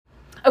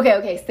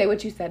Okay. Say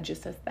what you said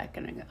just a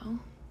second ago.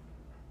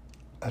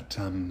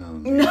 Autumnal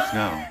leaves.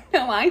 No.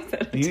 No, I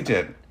said it. You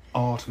did.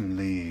 Autumn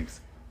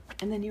leaves.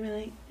 And then you were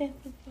like, this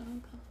is so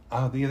cool.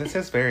 Oh, yeah, this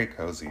is very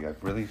cozy. I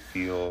really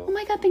feel... Oh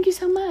my God, thank you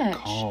so much.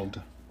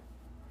 ...called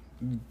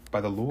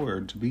by the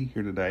Lord to be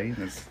here today in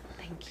this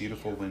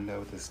beautiful window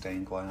with this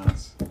stained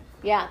glass.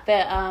 Yeah,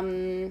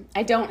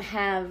 I don't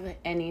have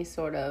any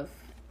sort of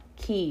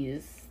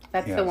keys.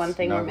 That's the one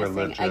thing we're missing.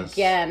 Religious.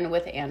 Again,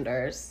 with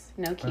Anders.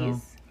 No keys.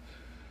 Well,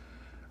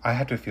 I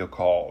had to feel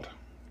called.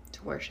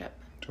 To worship.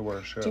 To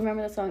worship. Do you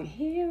remember the song,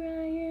 Here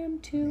I Am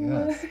to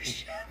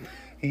Worship?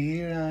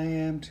 Here I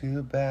am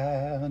to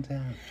bow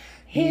down.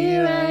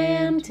 Here I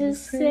am to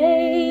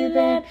say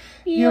that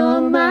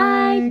you're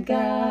my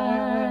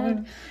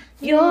God.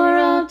 You're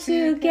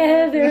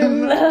altogether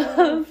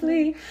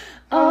lovely,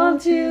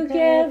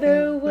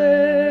 altogether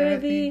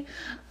worthy,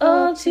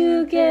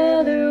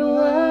 altogether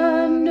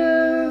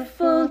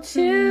wonderful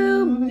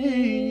to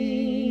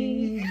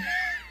me.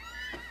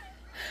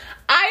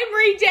 I'm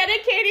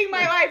rededicating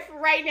my life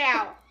right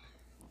now.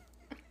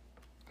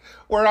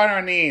 We're on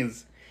our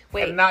knees.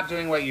 Wait. And not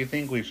doing what you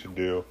think we should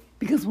do.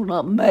 Because we're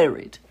not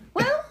married.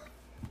 Well.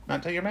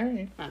 Not till you're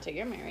married. Not till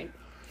you're married.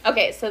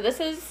 Okay, so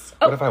this is...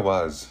 What if I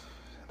was?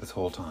 This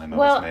whole time I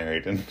was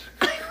married and...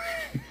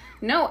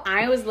 No,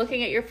 I was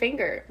looking at your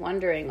finger,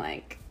 wondering,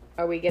 like,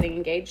 are we getting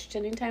engaged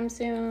anytime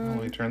soon?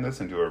 Well, we turn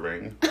this into a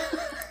ring.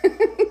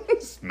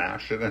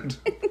 Smash it into...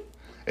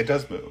 It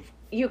does move.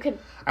 You could...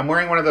 I'm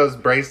wearing one of those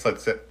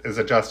bracelets that is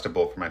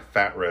adjustable for my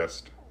fat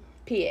wrist.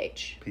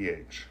 pH.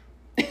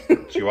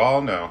 But you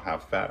all know how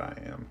fat I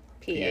am.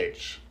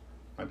 pH.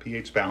 My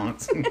pH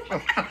balance. No,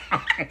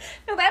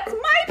 that's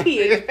my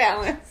pH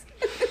balance.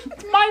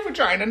 It's my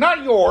vagina,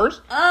 not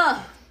yours.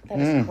 That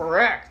is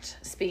correct.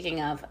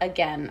 Speaking of,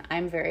 again,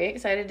 I'm very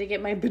excited to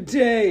get my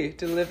bidet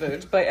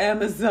delivered by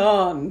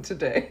Amazon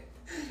today.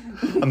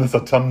 On this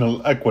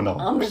autumnal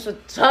equinox.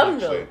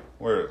 Actually,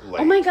 we're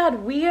late. Oh my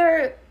God,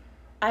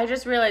 I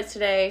just realized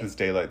today. It's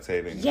daylight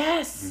savings.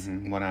 Yes.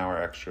 1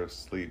 hour extra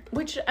sleep.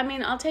 Which, I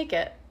mean, I'll take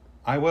it.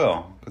 I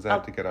will, because I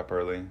have to get up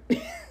early.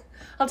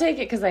 I'll take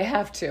it because I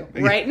have to.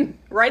 Right in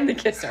the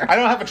kisser. I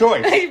don't have a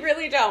choice. I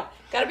really don't.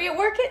 Gotta be at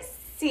work at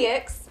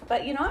 6,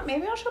 but you know what?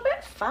 Maybe I'll show up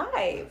at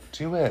 5.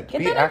 Do it. Get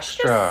be that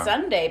extra.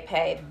 Sunday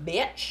pay,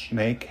 bitch.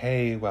 Make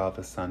hay while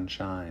the sun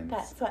shines.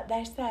 That's what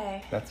they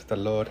say. That's what the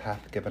Lord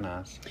hath given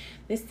us.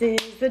 This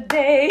is the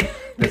day.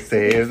 This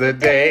is the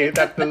day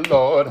that the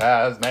Lord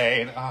has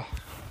made. Oh,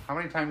 how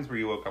many times were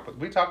you woke up with?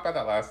 We talked about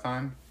that last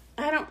time.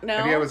 I don't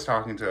know. Maybe I was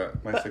talking to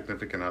my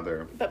significant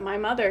other. But my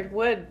mother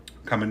would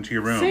come into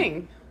your room.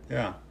 Sing.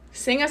 Yeah.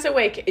 Sing us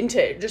awake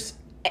into just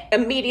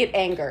immediate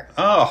anger.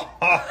 Oh.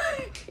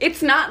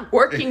 It's not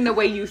working the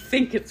way you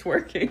think it's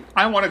working.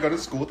 I want to go to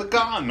school with a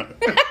gun.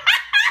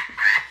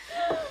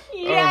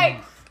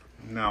 Yikes.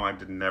 No, I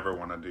did never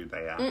want to do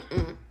that.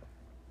 Mm-mm.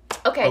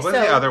 Okay, what was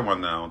the other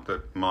one, though,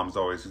 that moms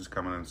always used to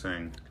come in and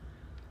sing?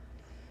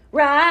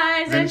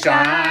 Rise and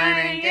shine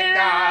and give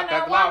God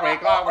the glory,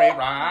 glory.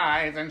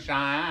 Rise and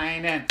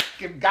shine and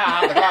give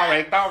God the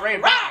glory, glory.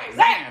 Rise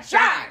and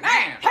shine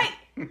and hey.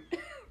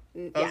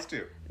 Those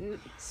two.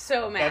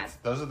 So mad.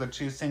 Those are the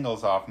 2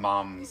 singles off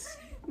Mom's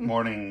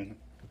morning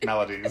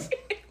melodies.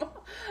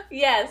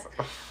 Yes,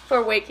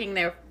 for waking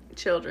their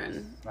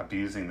children.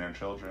 Abusing their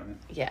children.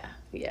 Yeah,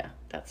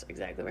 that's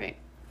exactly right.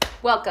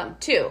 Welcome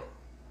to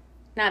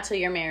Not Till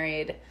You're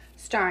Married,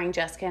 starring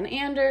Jessica and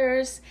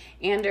Anders.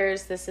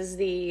 Anders, this is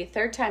the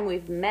 3rd time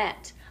we've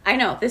met. I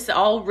know, this is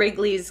all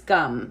Wrigley's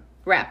gum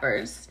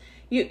wrappers.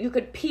 You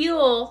could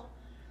peel...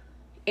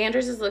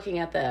 Anders is looking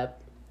at the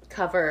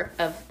cover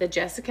of the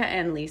Jessica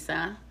and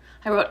Lisa.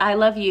 I wrote I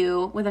love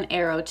you with an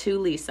arrow to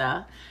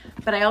Lisa.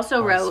 But I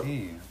also wrote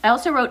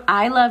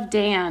I love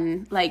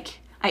Dan. Like,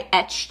 I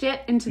etched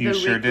it into the... You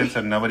sure did,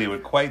 so nobody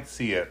would quite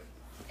see it.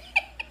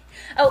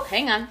 Oh,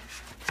 hang on.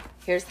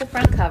 Here's the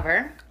front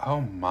cover.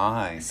 Oh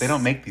my. They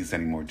don't make these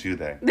anymore, do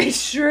they? They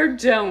sure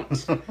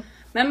don't.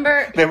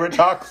 Remember? They were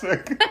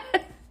toxic.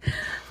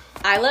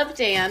 I love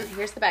Dan.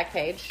 Here's the back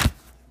page.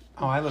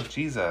 Oh, I love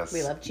Jesus.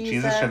 We love Jesus.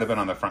 Jesus should have been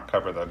on the front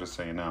cover, though, just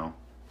so you know.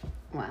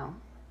 Wow.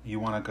 You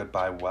want a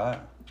goodbye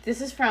what?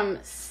 This is from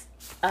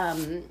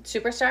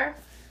Superstar.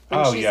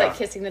 When she's like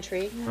kissing the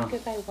tree. You want a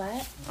goodbye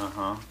what?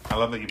 Uh-huh. I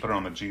love that you put it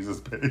on the Jesus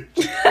page.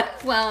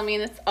 Well, I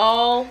mean, it's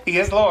all... He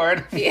is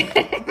Lord.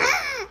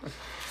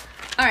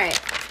 All right.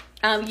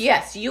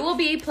 Yes, you will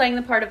be playing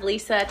the part of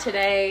Lisa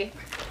today.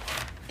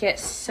 Get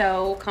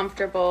so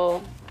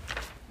comfortable.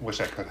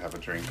 Wish I could have a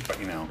drink, but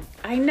you know.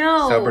 I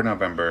know. Sober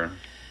November.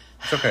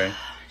 It's okay.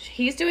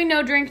 He's doing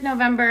no drink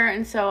November,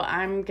 and so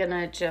I'm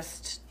gonna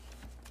just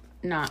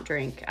not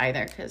drink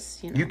either, because,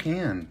 you know. You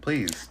can,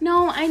 please.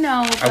 No, I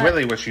know. But... I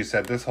really wish you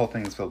said this whole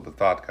thing is filled with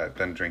vodka. I've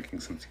been drinking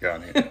since you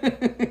got here.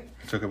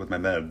 I took it with my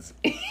meds.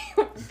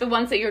 The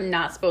ones that you're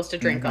not supposed to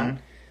drink on.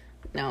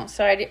 No,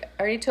 so I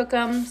already took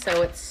them,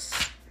 so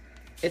it's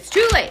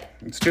too late.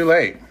 It's too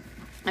late.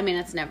 I mean,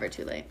 it's never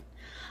too late.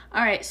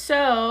 All right,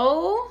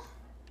 so...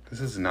 This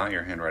is not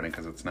your handwriting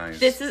because it's nice.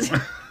 This is...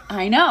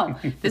 I know.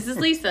 This is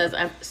Lisa's.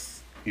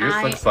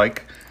 Yours looks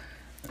like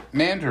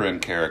Mandarin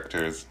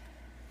characters.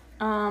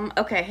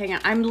 Okay, hang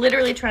on. I'm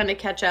literally trying to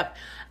catch up.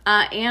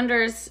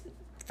 Anders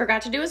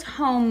forgot to do his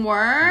homework.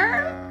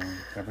 Yeah,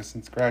 ever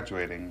since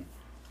graduating.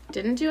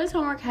 Didn't do his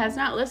homework. Has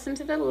not listened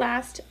to the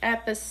last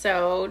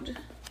episode.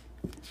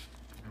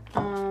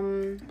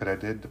 But I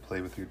did to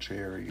play with your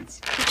cherries.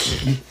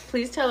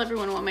 Please tell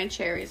everyone what my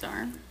cherries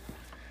are.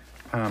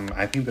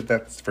 I think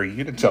that's for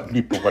you to tell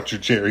people what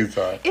your cherries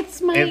are.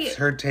 It's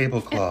her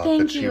tablecloth.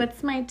 Thank you.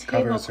 It's my tablecloth.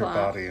 Covers her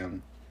body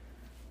in.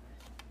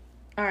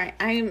 All right.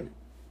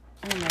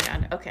 Oh my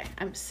God. Okay.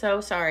 I'm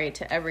so sorry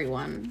to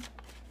everyone.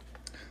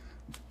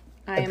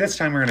 At this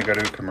time, we're going to go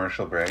to a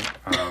commercial break.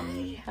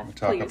 We'll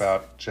talk please.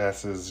 about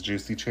Jess's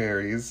juicy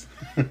cherries.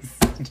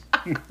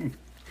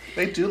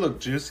 They do look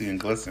juicy and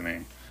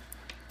glistening.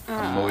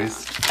 A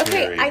moist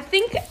cherry. Okay, I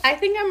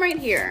think I'm right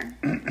here.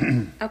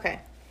 Okay.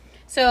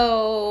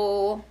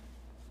 So,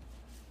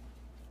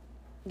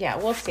 yeah,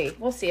 we'll see.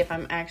 We'll see if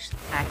I'm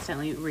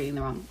accidentally reading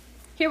the wrong.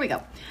 Here we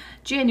go.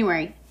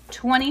 January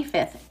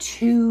 25th,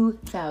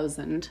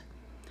 2000.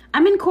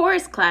 I'm in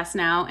chorus class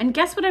now, and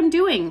guess what I'm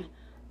doing?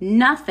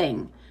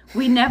 Nothing.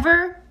 We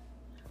never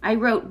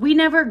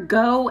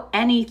go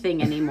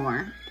anything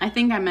anymore. I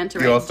think I meant to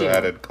write You also do.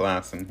 added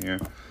class in here.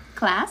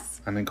 Class?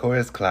 I'm in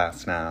chorus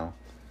class now.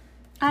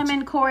 I'm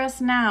in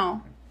chorus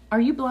now. Are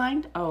you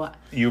blind? Oh.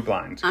 You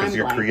blind, because I'm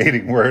you're blind.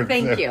 creating words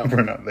Thank that you.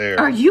 were not there.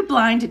 Are you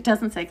blind? It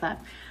doesn't say class.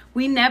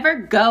 We never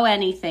go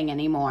anything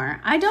anymore.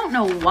 I don't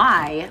know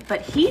why,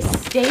 but he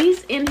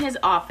stays in his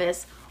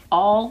office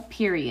all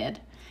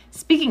period.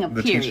 Speaking of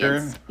The periods.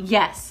 teacher?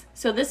 Yes.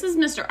 So this is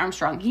Mr.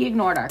 Armstrong. He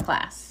ignored our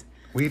class.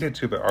 We did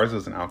too, but ours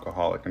was an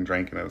alcoholic and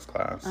drank in his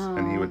class.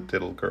 And he would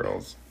diddle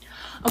girls.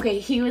 Okay,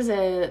 he was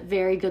a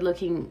very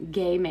good-looking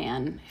gay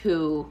man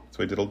who...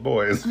 So he diddled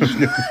boys.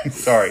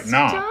 Sorry,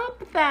 no.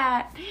 Stop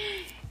that.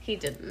 He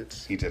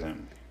didn't. He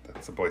didn't.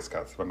 That's the Boy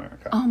Scouts of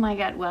America. Oh my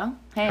God. Well,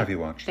 hey. Have you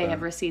watched They that?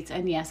 have receipts.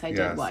 And yes, I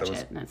did watch that was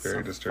it. And it's very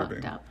so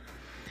disturbing. fucked up.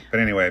 But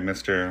anyway,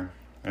 Mr.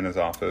 in his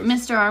office.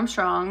 Mr.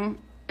 Armstrong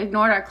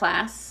ignored our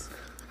class.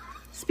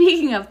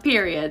 Speaking of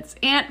periods,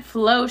 Aunt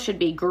Flo should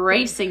be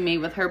gracing me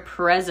with her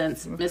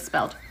presence,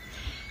 misspelled,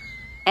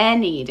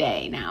 any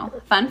day now.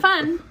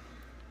 Fun.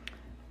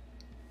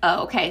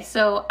 Oh, okay,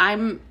 so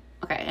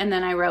okay, and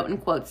then I wrote in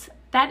quotes,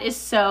 "That is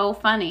so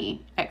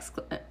funny!"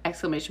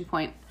 Exclamation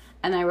point.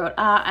 And I wrote,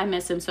 I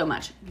miss him so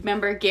much.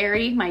 Remember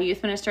Gary, my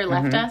youth minister,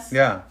 left us?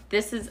 Yeah.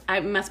 I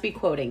must be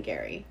quoting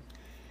Gary.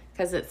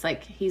 Because it's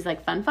like, he's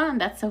like, fun,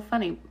 that's so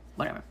funny.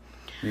 Whatever.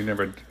 You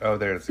never... Oh,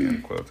 there's the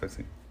end quotes, I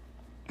see.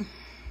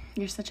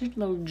 You're such a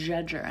little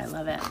judger. I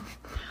love it.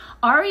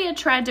 Aria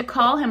tried to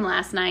call him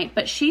last night,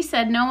 but she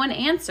said no one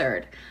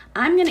answered.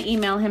 I'm going to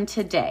email him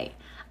today.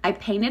 I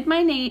painted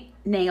my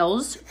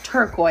nails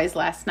turquoise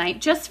last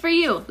night just for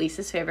you.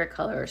 Lisa's favorite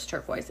color is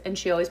turquoise, and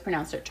she always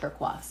pronounced it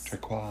turquoise.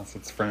 Turquoise,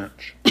 it's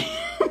French.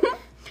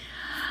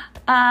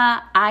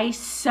 I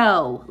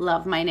so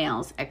love my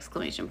nails!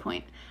 Exclamation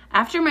point.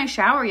 After my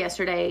shower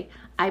yesterday,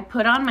 I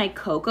put on my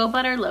cocoa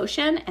butter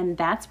lotion, and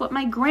that's what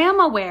my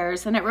grandma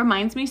wears, and it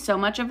reminds me so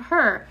much of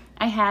her.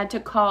 I had to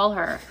call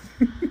her.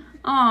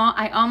 Aw,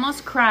 I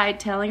almost cried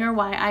telling her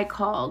why I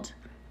called,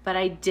 but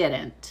I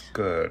didn't.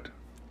 Good.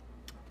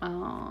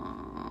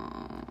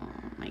 Oh,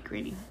 my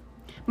greenie.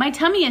 My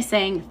tummy is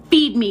saying,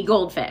 feed me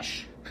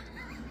goldfish.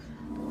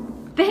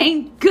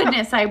 Thank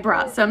goodness I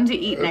brought some to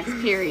eat next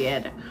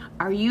period.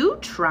 Are you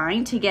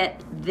trying to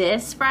get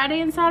this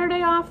Friday and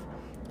Saturday off?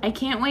 I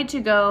can't wait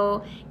to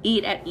go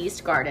eat at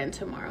East Garden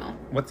tomorrow.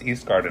 What's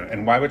East Garden?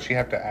 And why would she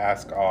have to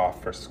ask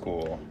off for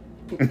school?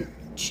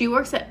 She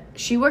works at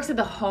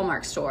the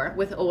Hallmark store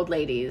with old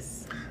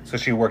ladies. So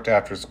she worked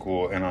after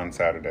school and on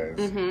Saturdays.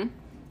 Mm-hmm.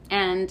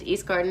 And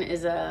East Garden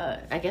is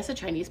I guess a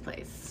Chinese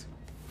place.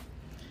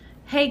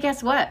 Hey,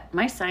 guess what?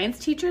 My science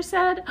teacher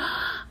said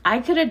I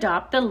could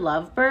adopt the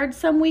lovebird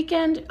some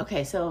weekend.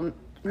 Okay, so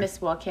Miss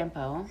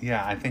Wacampo.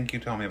 Yeah, I think you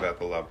told me about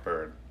the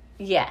lovebird.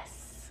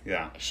 Yes.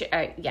 Yeah.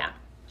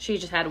 She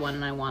just had one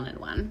and I wanted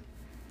one.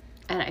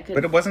 And I could.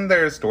 But wasn't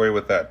there a story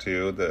with that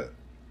too?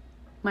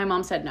 My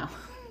mom said no.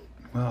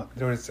 Well,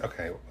 there was...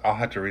 Okay, I'll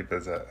have to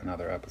revisit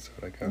another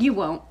episode, I guess. You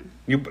won't.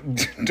 You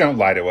don't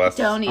lie to us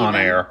Don't even. on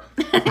air.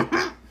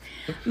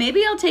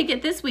 Maybe I'll take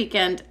it this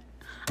weekend.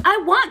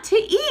 I want to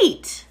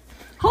eat.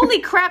 Holy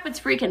crap, it's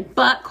freaking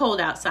butt cold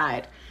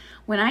outside.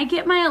 When I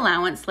get my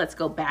allowance, let's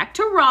go back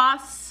to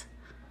Ross.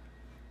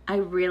 I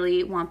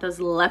really want those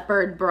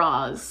leopard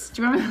bras.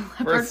 Do you remember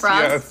the leopard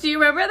bras? Yes. Do you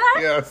remember that?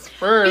 Yes,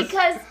 first.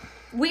 Because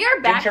we are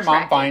backtracking. Didn't your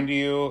mom find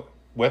you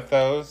with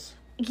those?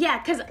 Yeah,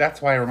 because...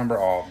 That's why I remember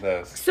all of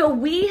this. So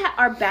we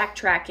are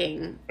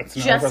backtracking It's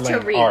an just to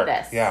overland read arc.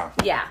 this. Yeah.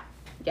 Yeah.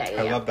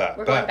 I love that.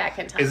 We're going back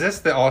in time. Is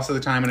this also the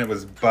time when it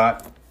was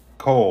butt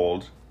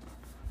cold?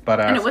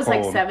 And it was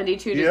cold. like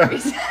 72 Yeah.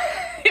 degrees.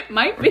 It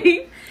might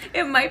be.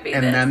 It might be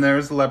And this. then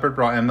there's the leopard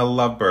bra and the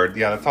lovebird.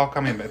 Yeah, that's all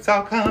coming back. It's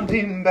all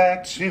coming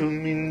back to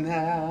me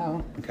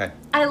now. Okay.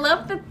 I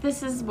love that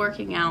this is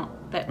working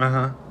out. That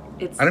Uh-huh.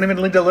 it's. I don't even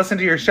need to listen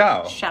to your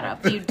show. Shut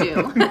up. You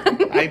do.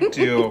 I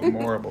do. I'm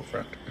a horrible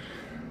friend.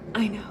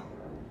 I know.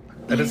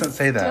 It doesn't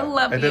say that. Still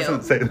love it you.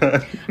 doesn't say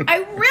that. I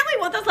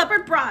really want those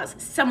leopard bras.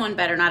 Someone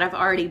better not have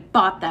already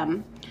bought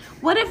them.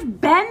 What if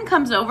Ben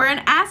comes over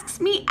and asks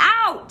me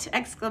out?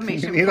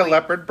 Exclamation You need a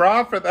leopard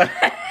bra for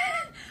that.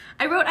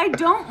 I wrote, I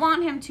don't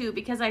want him to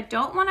because I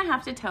don't want to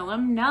have to tell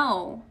him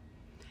no.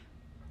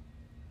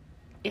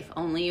 If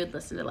only you'd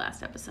listened to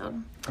last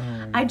episode.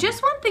 I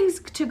just want things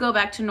to go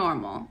back to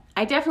normal.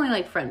 I definitely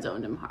like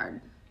friend-zoned him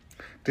hard.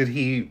 Did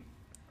he?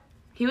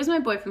 He was my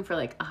boyfriend for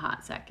like a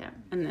hot second,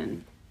 and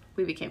then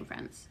we became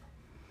friends.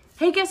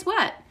 Hey, guess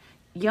what?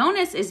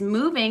 Jonas is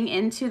moving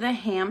into the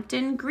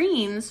Hampton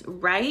Greens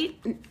right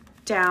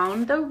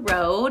down the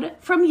road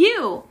from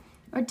you.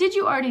 Or did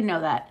you already know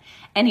that?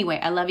 Anyway,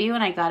 I love you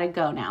and I gotta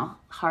go now.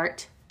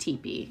 Heart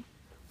teepee.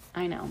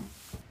 I know.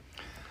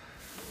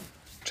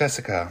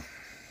 Jessica,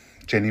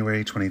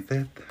 January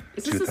 25th,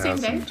 Is this the same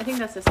day? I think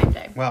that's the same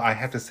day. Well, I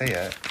have to say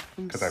it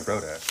because I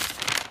wrote it.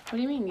 What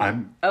do you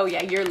mean? Oh,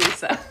 yeah, you're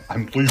Lisa.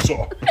 I'm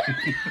Lisa.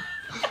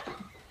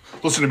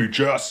 Listen to me,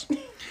 Jess.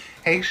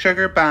 Hey,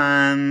 sugar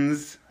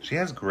buns. She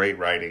has great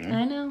writing.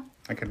 I know.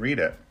 I can read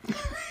it.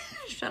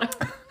 Shut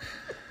up.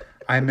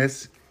 I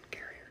miss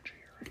Gary or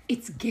Jerry.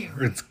 It's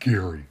Gary. It's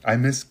Gary. I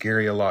miss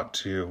Gary a lot,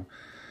 too.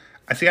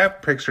 I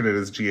pictured it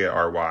as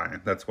Gary.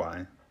 That's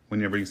why.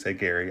 Whenever you say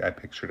Gary, I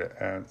pictured it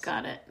as...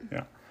 Got it.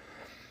 Yeah.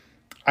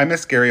 I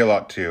miss Gary a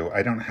lot, too.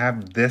 I don't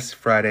have this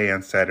Friday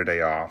and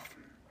Saturday off.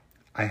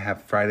 I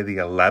have Friday the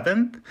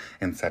 11th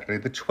and Saturday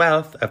the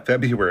 12th of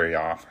February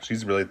off.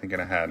 She's really thinking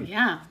ahead.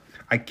 Yeah.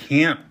 I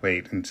can't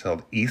wait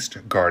until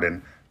East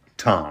Garden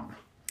Tom.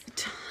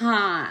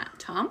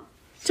 Tom?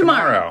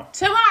 Tomorrow.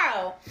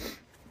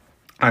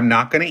 I'm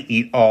not going to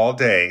eat all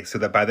day so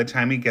that by the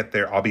time we get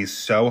there, I'll be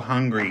so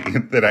hungry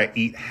that I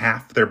eat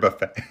half their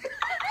buffet.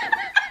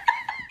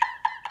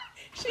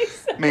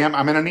 Ma'am,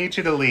 I'm going to need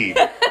you to leave.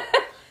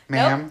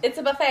 Ma'am. Nope, it's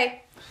a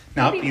buffet.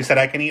 Nope, Baby. You said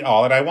I can eat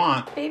all that I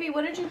want. Baby,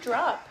 what did you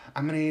drop?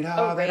 I'm going to eat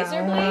all that razor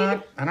I blade?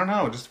 want. I don't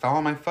know. Just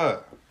follow my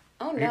foot.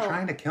 Oh, no. You're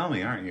trying to kill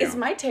me, aren't you? Is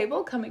my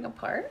table coming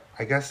apart?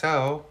 I guess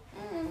so.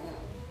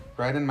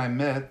 Right in my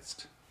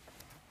midst.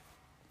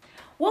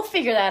 We'll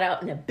figure that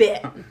out in a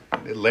bit.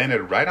 It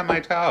landed right on my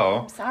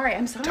toe. I'm sorry.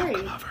 Don't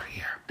come over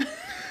here.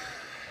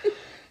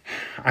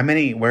 I'm going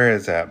to eat, where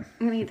is it?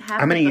 I'm going to eat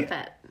half the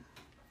buffet.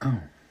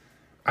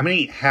 I'm going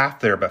to eat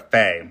half their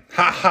buffet.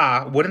 Ha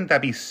ha, wouldn't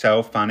that be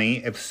so funny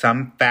if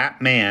some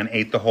fat man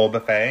ate the whole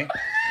buffet?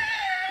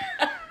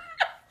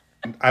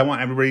 I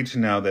want everybody to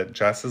know that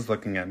Jess is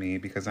looking at me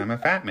because I'm a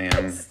fat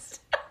man.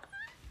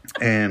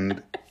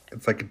 And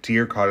it's like a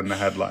deer caught in the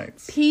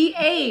headlights.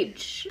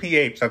 PH,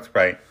 that's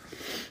right.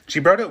 She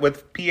wrote it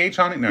with PH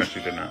on it. No,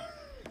 she did not.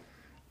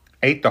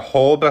 Ate the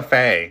whole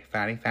buffet.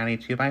 Fatty,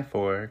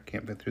 2x4.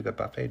 Can't fit through the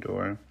buffet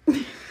door.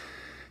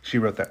 She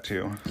wrote that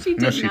too. She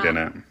did No, she not.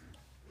 didn't.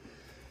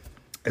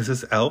 Is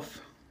this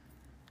Elf?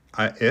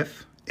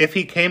 If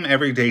he came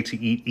every day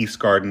to eat East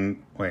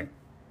Garden... Wait.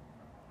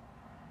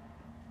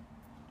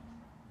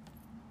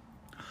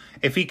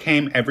 If he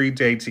came every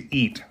day to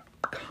eat,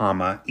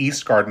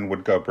 East Garden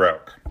would go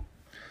broke.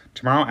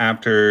 Tomorrow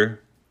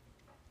after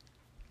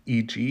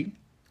EG?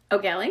 Oh,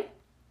 Gally?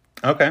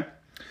 Okay.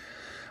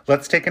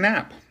 Let's take a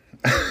nap.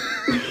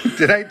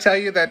 Did I tell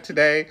you that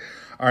today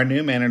our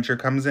new manager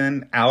comes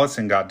in?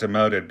 Allison got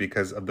demoted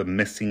because of the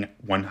missing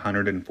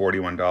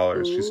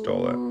 $141. She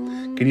stole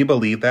it. Can you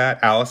believe that?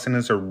 Allison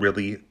is a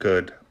really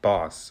good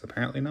boss.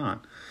 Apparently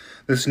not.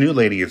 This new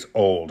lady is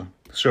old.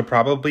 She'll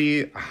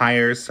probably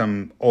hire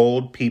some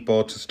old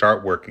people to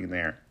start working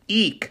there.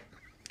 Eek.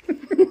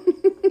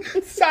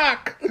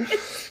 Suck.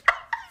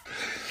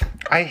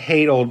 I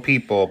hate old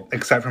people,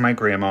 except for my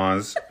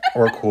grandmas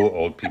or cool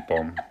old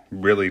people.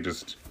 Really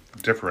just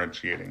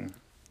differentiating.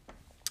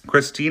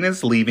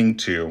 Christina's leaving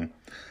too.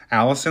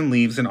 Allison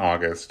leaves in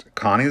August.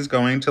 Connie's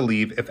going to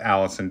leave if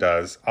Allison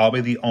does. I'll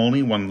be the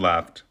only one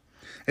left.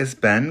 Is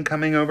Ben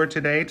coming over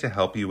today to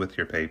help you with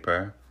your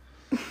paper?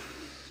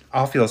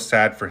 I'll feel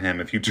sad for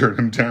him if you turn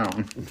him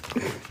down.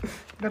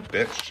 What a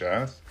bitch,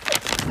 Jess.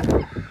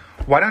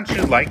 Why don't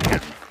you like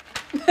him?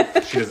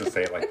 She doesn't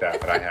say it like that,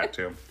 but I had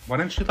to. Why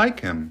don't you like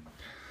him?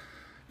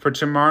 For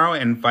tomorrow,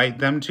 invite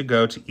them to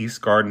go to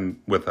East Garden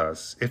with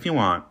us, if you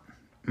want.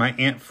 My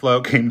Aunt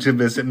Flo came to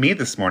visit me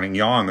this morning.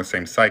 Y'all on the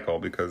same cycle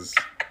because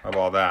of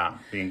all that,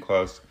 being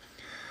close.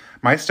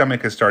 My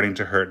stomach is starting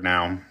to hurt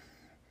now.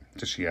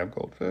 Does she have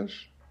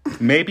goldfish?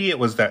 Maybe it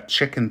was that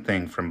chicken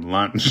thing from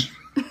lunch.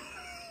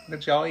 What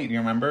did y'all eat? Do you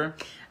remember?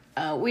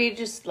 We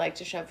just like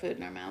to shove food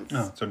in our mouths.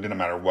 Oh, so it didn't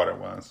matter what it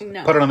was.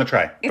 No. Put it on the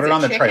tray. Put it on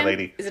the tray,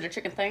 lady. Is it a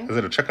chicken thing? Is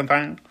it a chicken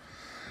thing?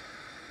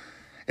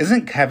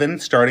 Isn't Kevin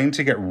starting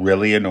to get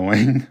really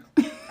annoying?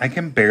 I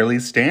can barely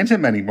stand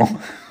him anymore.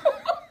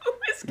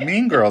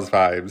 Mean Girls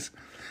vibes.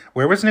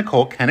 Where was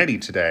Nicole Kennedy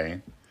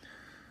today?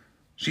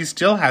 She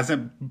still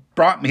hasn't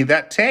brought me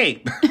that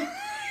tape.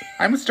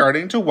 I'm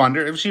starting to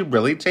wonder if she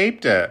really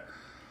taped it.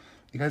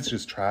 You guys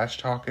just trash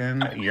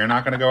talking. You're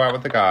not going to go out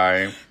with the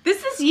guy.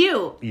 This is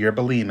you. You're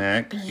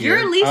bulimic.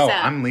 You're Lisa. Oh,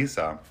 I'm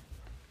Lisa.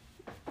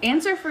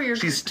 Answer for your...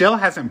 She still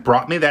hasn't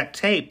brought me that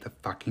tape. The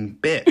fucking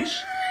bitch.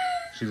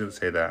 She didn't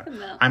say that.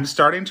 No. I'm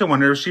starting to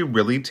wonder if she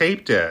really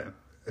taped it.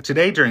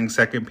 Today, during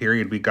second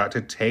period, we got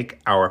to take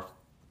our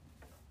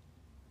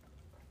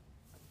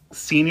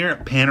senior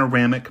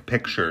panoramic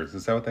pictures.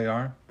 Is that what they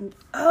are?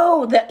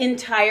 Oh, the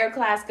entire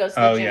class goes to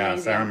the gymnasium.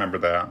 Yes, I remember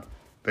that.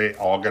 They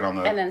all get on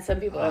the... And then some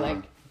people are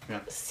like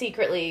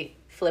secretly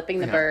flipping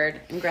the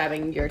bird and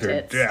grabbing your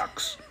their tits.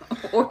 dicks.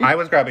 I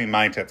was grabbing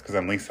my tits because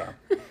I'm Lisa.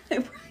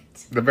 Right.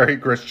 The very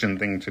Christian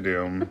thing to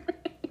do.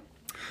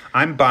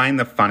 I'm buying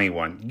the funny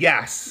one.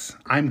 Yes,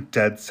 I'm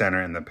dead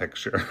center in the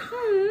picture.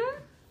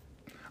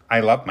 I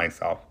love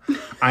myself.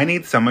 I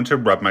need someone to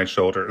rub my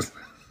shoulders.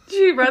 Did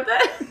she write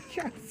that?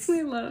 Yes.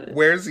 We love it.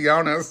 Where's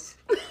Jonas?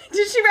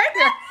 Did she write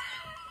that?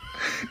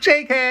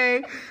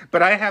 JK!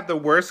 But I have the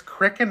worst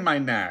crick in my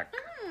neck.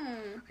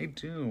 I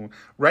do.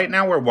 Right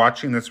now we're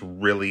watching this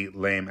really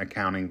lame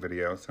accounting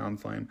video.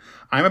 Sounds lame.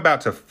 I'm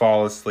about to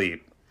fall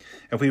asleep.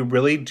 If we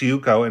really do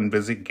go and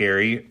visit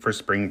Gary for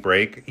spring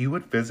break, you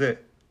would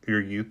visit your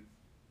youth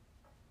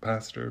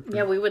pastor.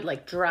 Yeah, we would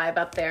like drive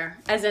up there.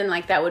 As in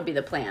like that would be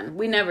the plan.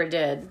 We never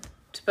did.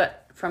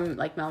 But from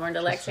like Melbourne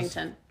to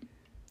Lexington.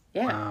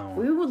 Yeah. Wow.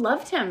 We would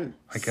loved him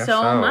I guess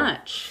so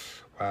much.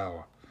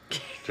 Wow.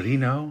 Did he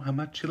know how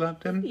much you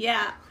loved him?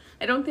 Yeah.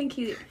 I don't think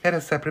he Had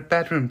a separate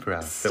bedroom for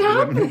us.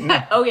 Stop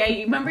that. Oh yeah,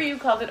 you remember you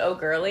called it "Oh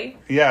girly"?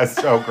 Yes,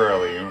 oh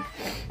girly.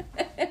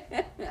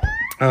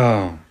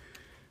 Oh.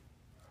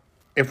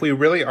 If we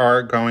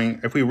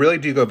really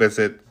do go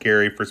visit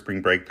Gary for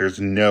spring break, there's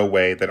no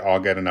way that I'll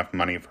get enough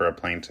money for a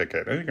plane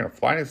ticket. Oh, you're going to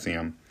fly to see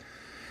him.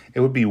 It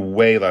would be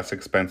way less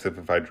expensive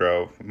if I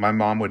drove. My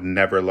mom would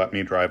never let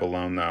me drive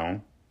alone,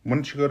 though.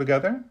 Wouldn't you go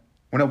together?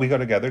 Wouldn't we go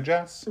together,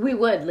 Jess? We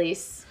would,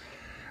 Lise.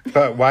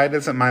 But why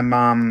does my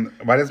mom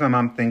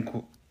think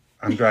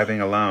I'm driving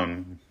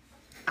alone?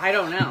 I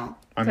don't know.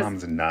 My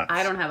mom's nuts.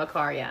 I don't have a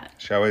car yet.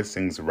 She always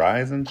sings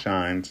Rise and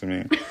Shine to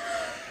me.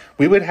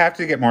 We would have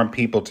to get more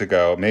people to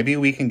go. Maybe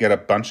we can get a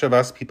bunch of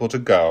us people to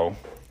go.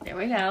 There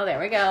we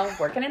go.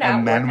 Working it out.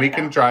 And then we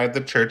can drive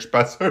the church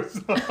bus ourselves.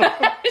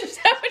 Is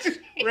that what you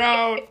mean?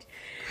 Road.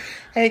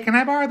 Hey, can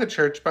I borrow the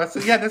church bus?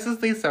 Yeah, this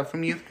is Lisa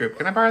from youth group.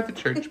 Can I borrow the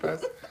church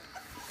bus?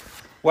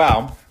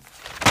 Well,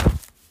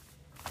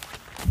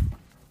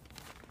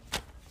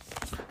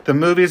 the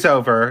movie's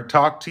over.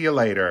 Talk to you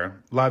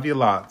later. Love you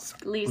lots.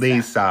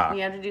 Lisa.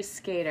 You have to do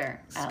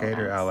Skater.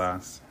 Skater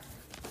LS.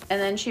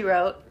 And then she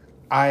wrote,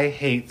 I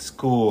hate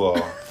school.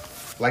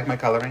 Like my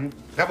coloring?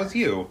 That was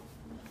you.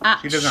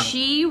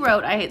 She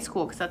wrote, I hate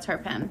school because that's her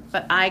pen.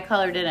 But I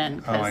colored it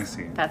in. Oh, I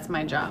see. That's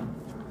my job.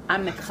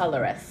 I'm the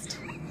colorist.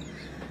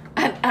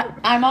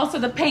 I'm also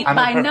the paint by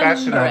I'm a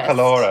professional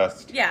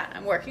colorist. Yeah,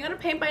 I'm working on a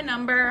paint by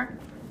number.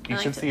 You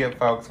should see it,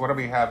 folks. What do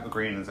we have the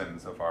greens in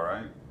so far,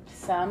 right?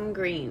 Some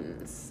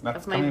greens.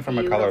 That's coming from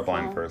a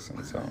colorblind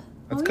person, so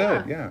that's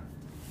good, yeah.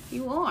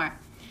 You are.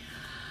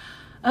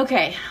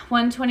 Okay,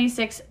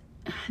 126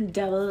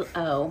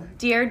 00.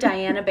 Dear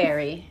Diana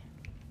Barry.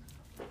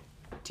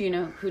 Do you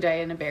know who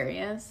Diana Barry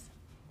is?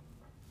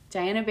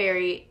 Diana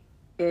Barry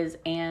is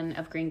Anne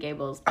of Green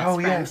Gables'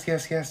 best friend.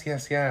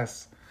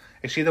 Yes.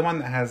 Is she the one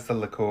that has the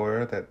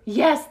liqueur that...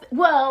 Yes.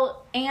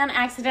 Well, Anne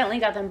accidentally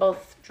got them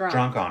both drunk.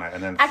 Drunk on it,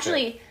 and then...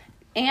 Actually,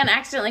 Anne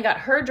accidentally got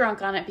her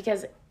drunk on it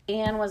because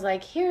Anne was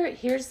like,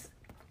 here's,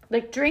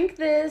 like, drink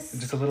this.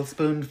 Just a little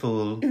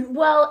spoonful.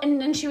 Well,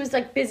 and then she was,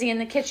 like, busy in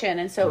the kitchen,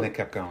 and so... And they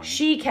kept going.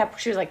 She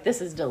was like,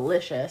 this is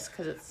delicious,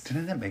 because it's...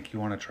 Didn't that make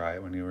you want to try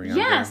it when you were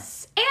younger?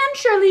 Yes. And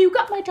Shirley, you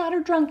got my daughter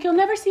drunk. You'll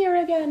never see her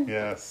again.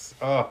 Yes.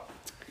 Oh.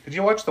 Did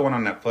you watch the one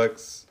on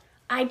Netflix?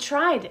 I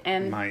tried,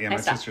 and my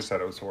sister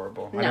said it was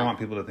horrible. No. I didn't want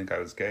people to think I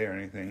was gay or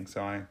anything,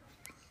 so I...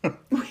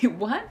 Wait,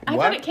 what? I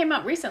thought it came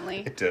out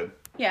recently. It did.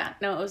 Yeah,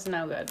 no, it was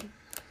no good.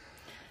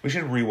 We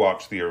should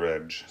rewatch the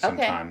Orig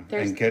sometime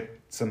and get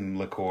some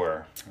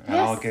liqueur. And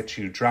I'll get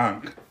you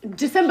drunk.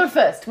 December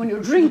 1st, when you're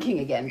drinking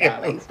again,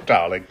 darling. Yes,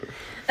 darling.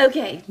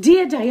 Okay,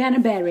 dear Diana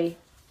Barry.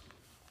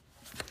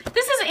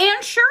 This is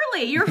Anne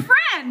Shirley, your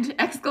friend!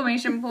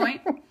 Exclamation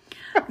point.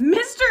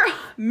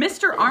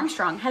 Mr.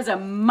 Armstrong has a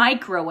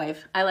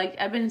microwave.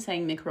 I've been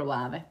saying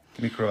microwave.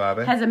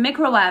 Microwave? Has a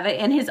microwave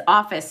in his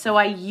office, so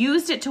I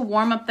used it to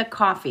warm up the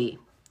coffee.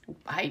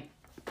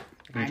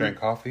 You drank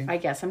coffee? I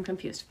guess I'm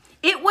confused.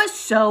 It was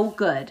so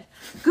good.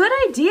 Good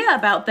idea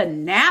about the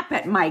nap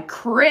at my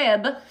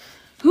crib.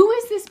 Who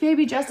is this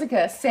baby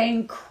Jessica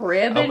saying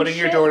crib Opening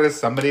your door to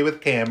somebody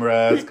with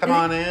cameras. Come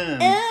on in.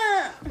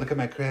 Look at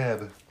my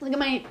crib. Look at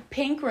my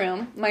pink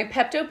room. My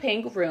Pepto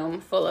Pink room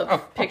full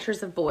of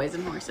pictures of boys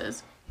and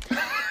horses.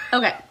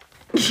 Okay.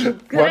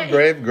 One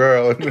brave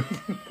girl.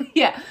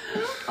 Yeah.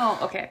 Oh,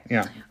 okay.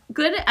 Yeah.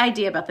 Good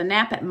idea about the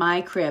nap at my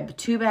crib.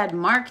 Too bad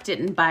Mark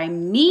didn't buy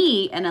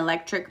me an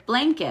electric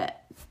blanket.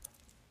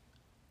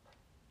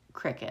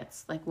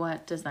 Crickets. Like,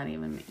 what does that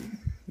even mean?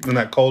 In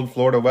that cold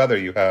Florida weather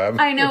you have.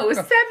 I know. It was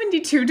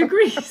 72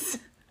 degrees.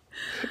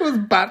 It was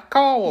bad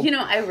cold. You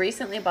know, I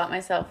recently bought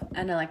myself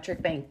an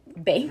electric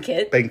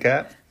blanket.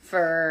 Blanket?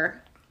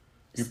 For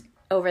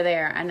over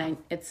there. And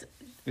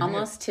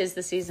Almost 'tis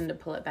the season to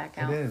pull it back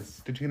out. It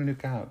is. Did you get a new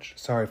couch?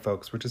 Sorry,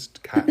 folks. We're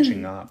just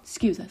catching up.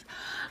 Excuse us.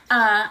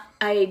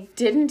 I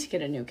didn't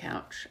get a new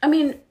couch. I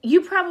mean,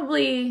 you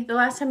probably, the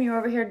last time you were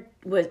over here,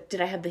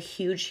 did I have the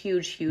huge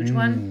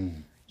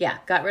one? Yeah,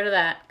 got rid of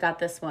that. Got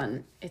this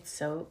one. It's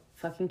so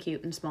fucking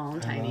cute and small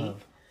and tiny.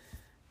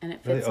 And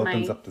it fits really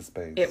opens up the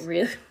space. It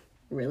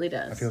really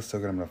does. I feel so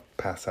good. I'm going to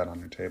pass out on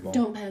your table.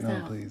 Don't pass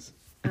out. No, please.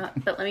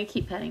 But let me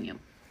keep petting you.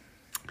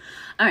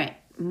 All right.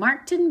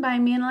 Mark didn't buy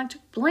me an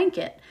electric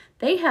blanket.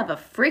 They have a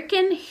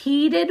freaking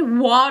heated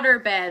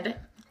waterbed.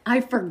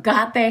 I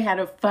forgot they had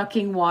a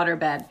fucking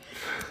waterbed.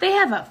 They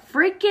have a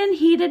freaking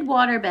heated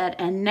waterbed,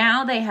 and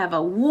now they have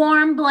a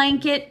warm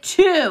blanket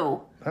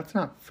too. That's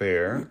not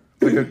fair.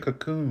 It's like a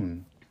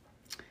cocoon.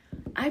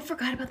 I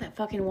forgot about that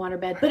fucking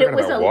waterbed, but it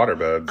was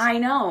waterbeds. I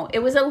know. It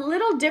was a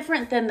little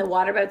different than the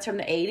waterbeds from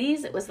the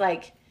 80s. It was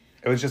like,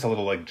 it was just a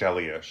little like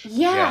jelly-ish.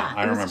 Yeah,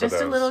 I remember just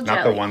those. a little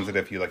Not jelly. the ones that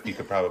if you like, you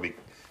could probably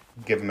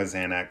give them a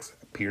Xanax,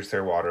 pierce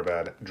their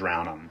waterbed,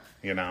 drown them.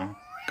 You know,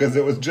 because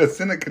it was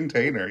just in a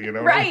container. You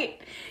know, right?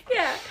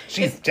 Yeah.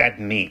 She's dead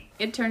meat.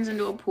 It turns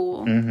into a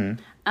pool.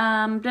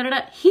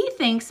 He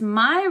thinks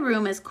my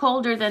room is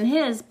colder than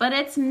his, but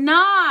it's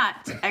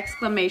not!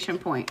 Exclamation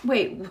point.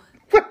 Wait,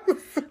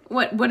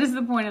 what is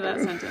the point of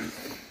that sentence?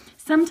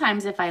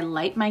 Sometimes if I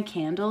light my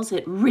candles,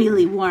 it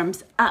really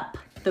warms up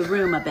the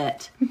room a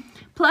bit.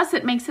 Plus,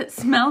 it makes it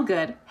smell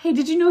good. Hey,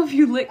 did you know if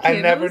you lit candles,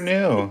 I never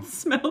knew. It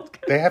smelled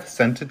good? They have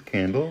scented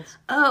candles?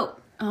 Oh,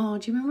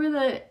 do you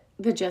remember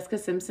the Jessica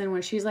Simpson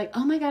where she's like,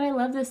 oh my God, I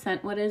love this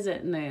scent. What is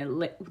it?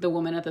 And the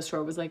woman at the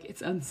store was like,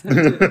 it's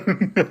unscented.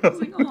 I was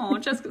like, oh,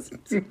 Jessica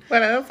Simpson.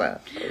 What is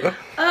that?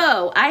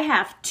 Oh, I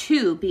have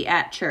to be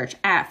at church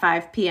at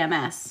 5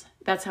 p.m.s.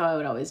 That's how I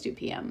would always do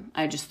p.m.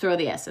 I just throw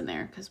the S in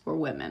there because we're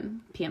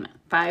women.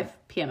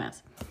 5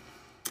 p.m.s.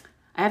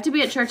 I have to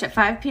be at church at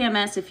 5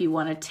 p.m.s if you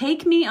want to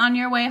take me on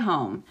your way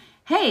home.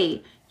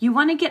 Hey, you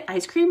want to get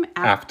ice cream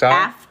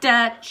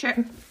after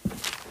church?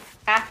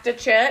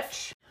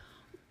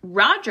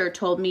 Roger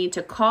told me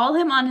to call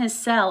him on his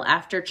cell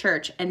after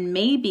church and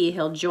maybe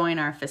he'll join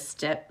our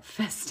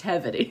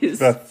festivities.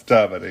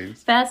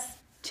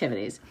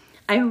 Festivities.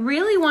 I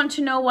really want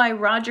to know why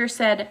Roger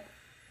said,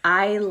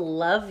 I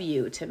love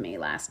you to me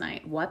last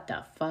night. What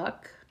the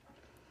fuck?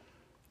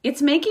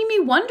 It's making me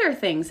wonder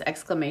things,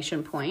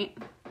 exclamation point.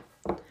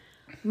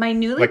 My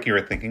newly... Like you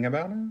were thinking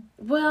about it?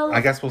 Well...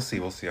 I guess we'll see.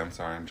 I'm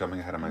sorry. I'm jumping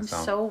ahead of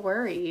myself. I'm so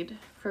worried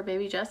for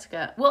baby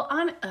Jessica. Well,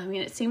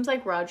 it seems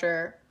like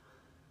Roger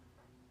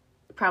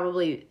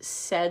probably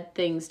said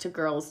things to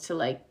girls to,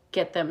 like,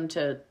 get them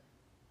to,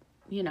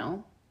 you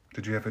know...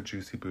 Did you have a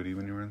juicy booty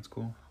when you were in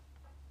school?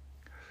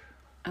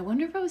 I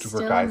wonder if I was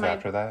still guys in my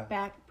after that?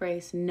 back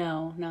brace.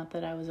 No, not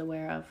that I was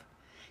aware of.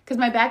 Because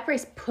my back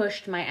brace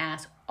pushed my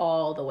ass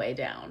all the way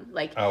down.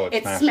 Like,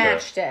 it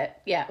smashed it.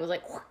 Yeah, it was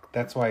like...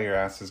 That's why your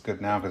ass is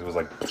good now, because it was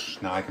like,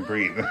 now I can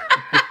breathe. Now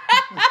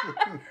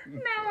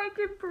I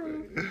can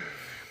breathe.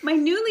 My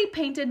newly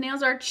painted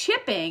nails are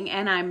chipping,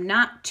 and I'm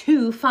not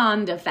too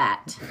fond of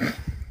that.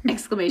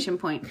 Exclamation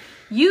point.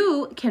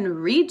 You can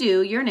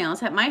redo your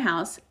nails at my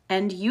house,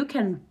 and you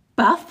can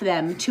buff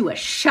them to a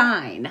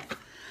shine.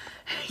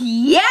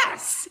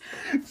 Yes!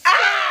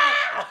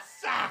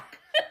 Suck!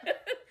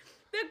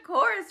 The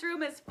chorus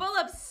room is full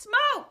of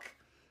smoke.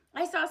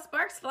 I saw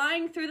sparks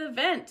flying through the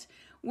vent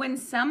when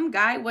some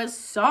guy was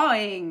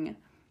sawing.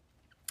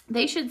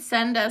 They should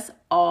send us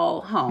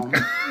all home.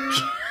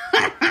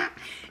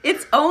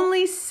 It's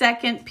only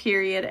second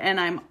period and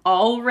I'm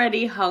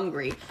already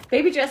hungry.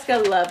 Baby Jessica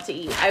loved to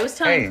eat. I was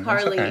telling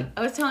Carly. Okay.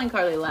 I was telling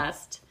Carly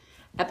last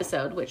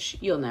episode, which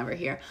you'll never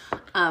hear,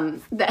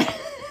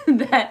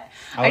 that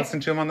I'll listen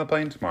to him on the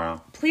plane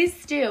tomorrow.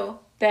 Please do.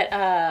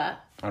 That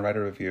I'll write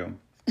a review.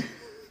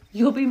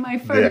 You'll be my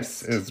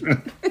first. This is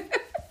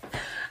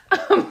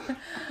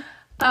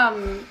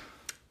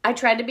I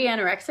tried to be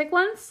anorexic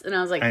once, and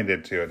I was like... I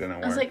did too, it didn't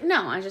work. I was like,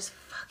 no, I just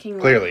fucking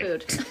Clearly.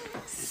 love food.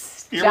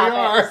 Here we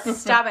are.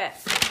 Stop it.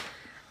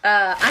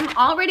 I'm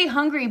already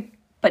hungry,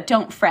 but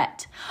don't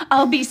fret.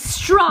 I'll be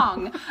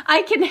strong.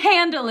 I can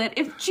handle it.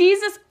 If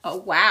Jesus... Oh,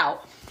 wow.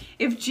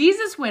 If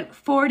Jesus went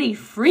 40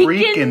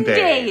 freaking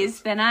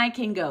days, then I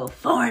can go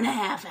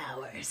 4.5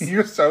 hours.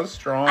 You're so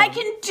strong. I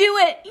can do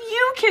it.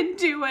 You can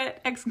do it.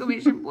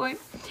 Exclamation point.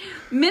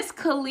 Miss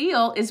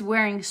Khalil is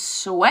wearing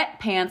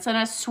sweatpants and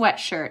a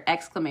sweatshirt.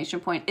 Exclamation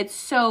point. It's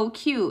so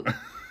cute.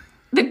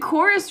 The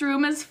chorus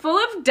room is full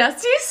of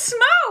dusty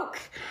smoke.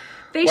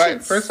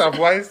 First off,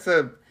 why is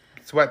the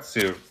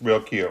sweatsuit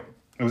real cute?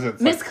 Was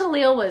it Miss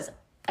Khalil was,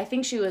 I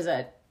think she was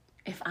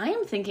if I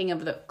am thinking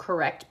of the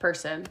correct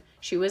person,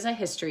 she was a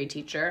history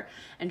teacher,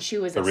 and she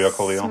was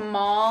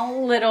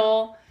small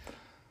little,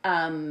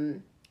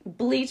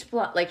 bleach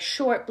blonde, like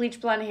short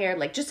bleach blonde hair,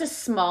 like just a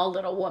small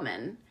little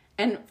woman.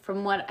 And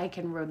from what I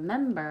can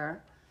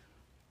remember,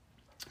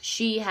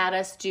 she had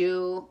us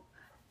do,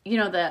 you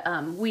know, the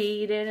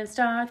we didn't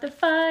start the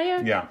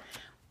fire. Yeah.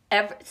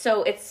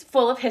 So it's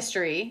full of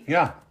history.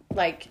 Yeah.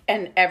 Like,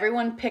 and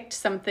everyone picked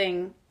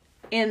something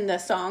in the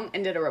song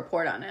and did a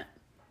report on it.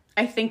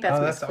 I think that's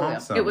Miss that's Coolio.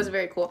 awesome. It was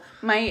very cool.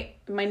 My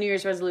New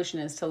Year's resolution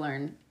is to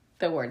learn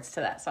the words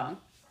to that song.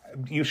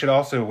 You should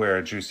also wear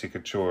a Juicy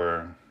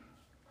Couture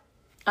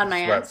On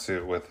my ass.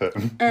 sweatsuit with it.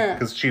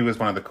 Because she was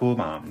one of the cool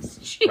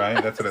moms,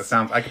 right? That's what it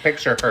sounds. I can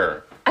picture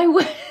her. I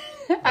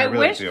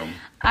really wish. do.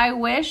 I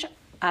wish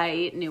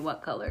I knew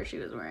what color she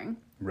was wearing.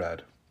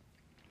 Red.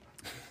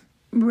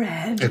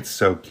 Red. It's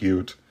so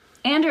cute.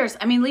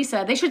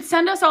 Lisa, they should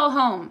send us all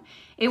home.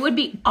 It would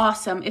be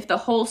awesome if the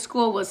whole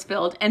school was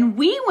filled and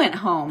we went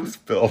home.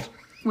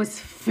 Was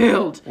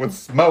filled. With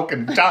smoke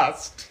and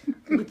dust.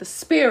 With the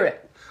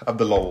spirit. Of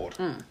the Lord.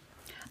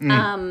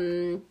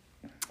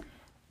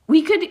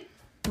 We could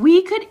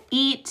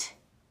eat.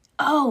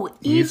 Oh,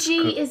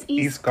 E.G. is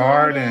East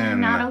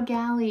Garden, not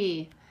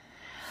O'Galley.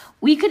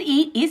 We could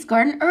eat East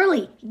Garden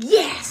early.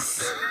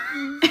 Yes!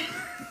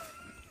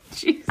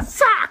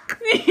 Suck!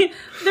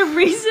 The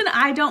reason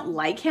I don't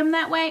like him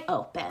that way...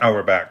 Oh, Ben. Oh,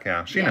 we're back,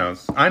 yeah. She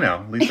knows. I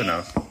know. Lisa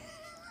knows.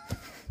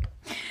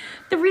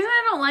 The reason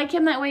I don't like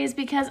him that way is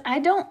because I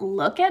don't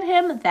look at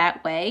him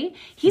that way.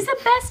 He's a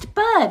best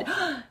bud.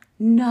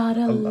 Not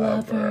a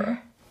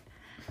lover.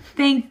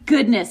 Thank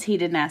goodness he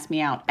didn't ask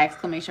me out!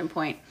 Exclamation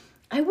point.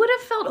 I would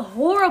have felt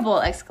horrible!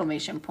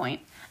 Exclamation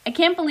point. I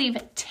can't believe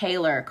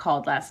Taylor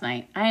called last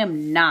night. I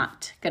am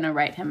not going to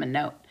write him a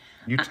note.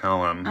 You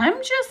tell him.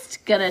 I'm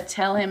just going to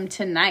tell him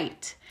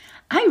tonight.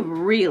 I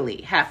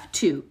really have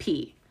to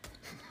pee.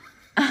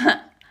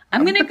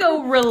 I'm going to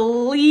go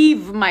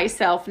relieve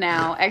myself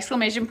now!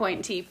 Exclamation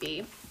point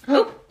TP.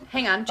 Oh,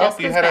 hang on.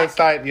 Jessica's you had back. a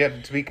side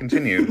yet to be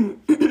continued.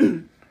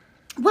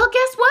 Well,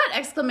 guess what?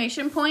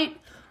 Exclamation point.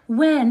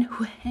 When,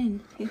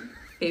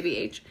 baby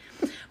H.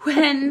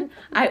 When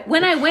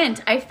I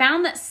went, I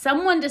found that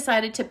someone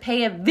decided to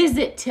pay a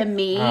visit to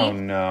me. Oh,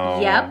 no.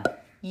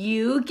 Yep.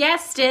 You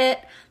guessed it.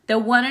 The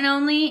one and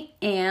only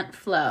Aunt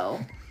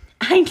Flo.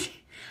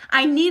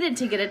 I needed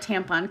to get a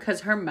tampon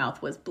because her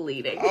mouth was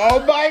bleeding. Oh,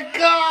 my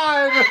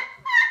God!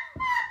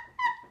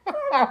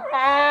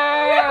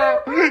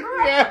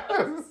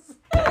 Yes!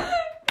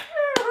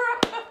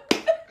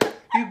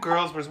 You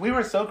girls we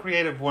were so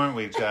creative, weren't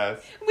we,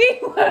 Jess? We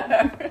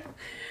were.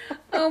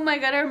 Oh my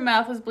God, her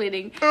mouth was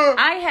bleeding.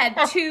 I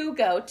had to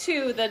go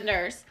to the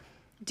nurse.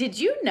 Did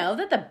you know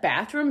that the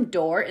bathroom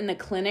door in the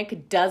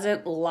clinic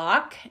doesn't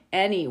lock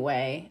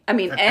anyway? I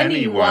mean,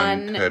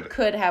 anyone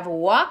could have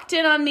walked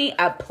in on me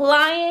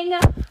applying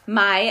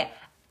my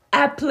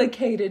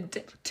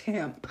applicated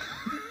tamp.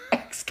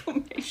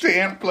 Exclamation.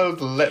 Aunt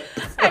Flo's lips.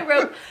 I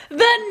wrote,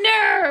 the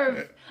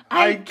nerve.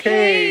 I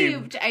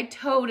caved. I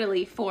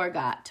totally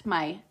forgot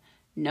my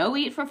no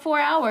eat for 4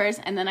 hours,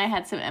 and then I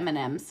had some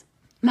M&Ms.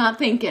 Not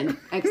thinking!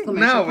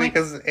 Exclamation No, point.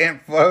 because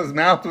Aunt Flo's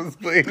mouth was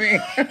bleeding.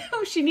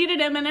 Oh, she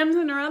needed M&Ms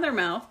in her other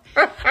mouth.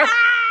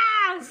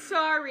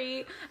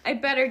 Sorry. I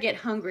better get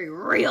hungry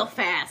real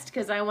fast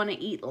because I want to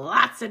eat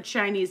lots of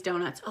Chinese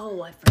donuts.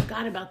 Oh, I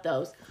forgot about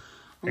those.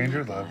 Oh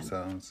Andrew loves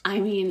those.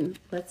 I mean,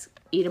 let's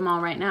eat them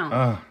all right now.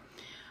 Ugh.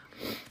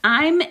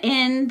 I'm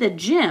in the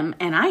gym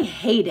and I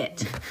hate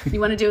it.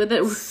 You want to do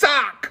it?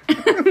 Suck!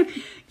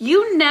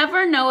 You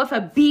never know if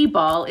a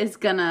b-ball is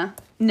gonna...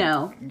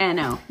 No,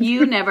 N-O.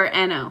 You never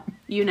N-O.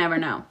 You never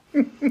know.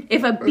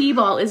 If a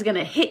b-ball is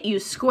gonna hit you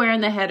square in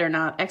the head or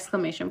not!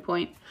 Exclamation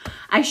point.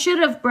 I should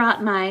have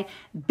brought my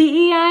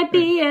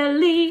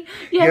B-I-B-L-E.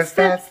 Yes,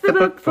 that's the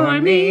book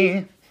for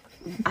me.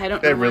 I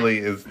don't know. It really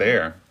is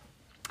there.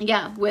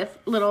 Yeah, with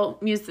little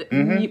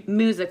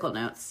musical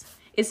notes.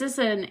 Is this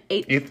an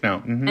eighth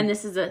note? Mm-hmm. And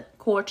this is a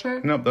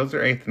quarter? No, those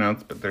are eighth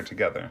notes, but they're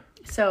together.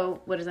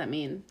 So what does that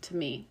mean to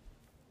me,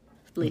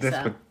 Lisa?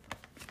 This would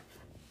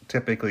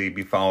typically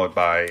be followed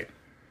by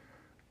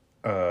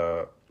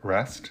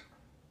rest.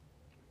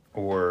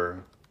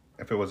 Or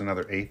if it was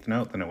another eighth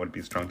note, then it would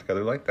be strung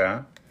together like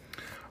that.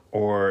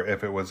 Or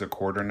if it was a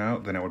quarter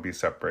note, then it would be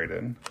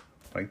separated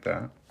like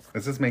that.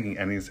 Is this making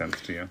any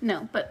sense to you?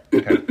 No, but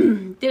Okay.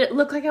 did it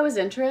look like I was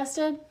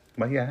interested?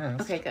 Well, yes.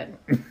 Okay, good.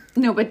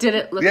 No, but did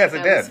it look yes,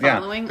 like it I was did.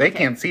 following? Yeah. They Okay.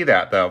 can't see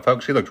that, though.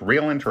 Folks, she looked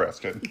real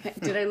interested. Okay.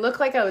 Did I look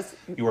like I was...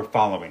 You were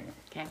following.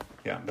 Okay.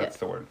 Yeah, that's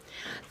the word.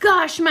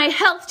 Gosh, my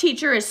health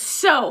teacher is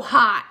so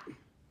hot.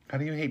 How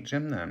do you hate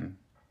Jim, then?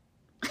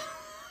 I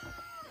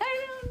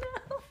don't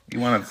know.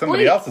 You wanted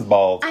somebody else's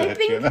balls to I hit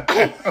think...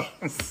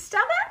 you.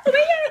 Stop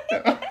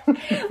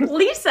it.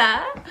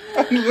 Lisa.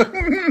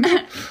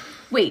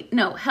 Wait,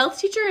 no. Health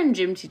teacher and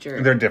gym teacher.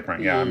 They're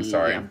different. Yeah, I'm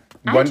sorry. Yeah.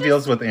 One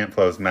deals with Aunt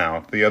Flo's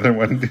mouth. The other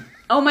one...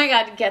 Oh my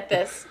God, get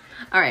this.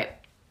 All right.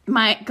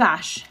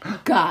 Gosh,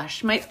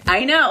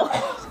 I know.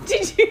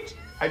 Did you?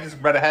 I just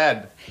read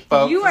ahead.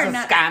 Folks, You are this is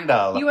not, a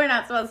scandal. You are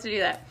not supposed to do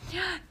that.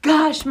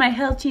 Gosh, my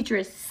health teacher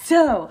is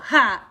so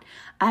hot.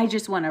 I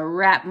just want to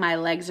wrap my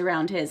legs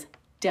around his ...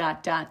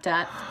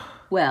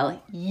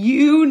 Well,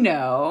 you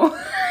know.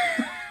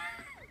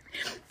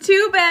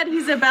 Too bad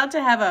he's about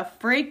to have a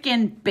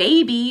freaking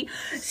baby.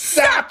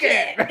 Suck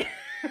it!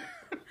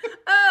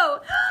 Oh,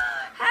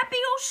 happy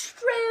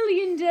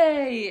Australian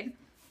Day.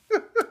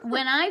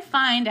 When I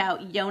find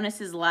out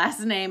Jonas's last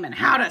name and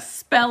how to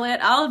spell it,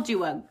 I'll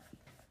do a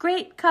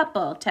great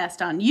couple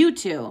test on you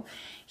two.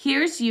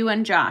 Here's you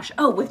and Josh.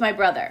 Oh, with my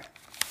brother.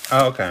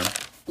 Oh, okay.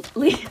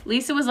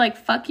 Lisa was like,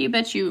 fuck you,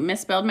 bitch, you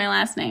misspelled my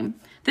last name.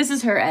 This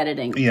is her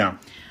editing. Yeah.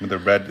 With a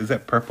red, is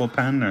that purple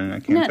pen? Or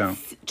I can't tell.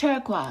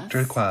 Turquoise.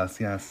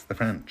 Turquoise, yes. The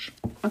French.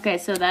 Okay,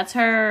 so that's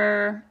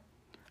her.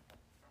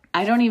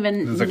 I don't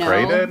even know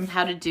graded?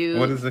 How to do.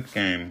 What is the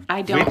game?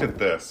 I don't. We did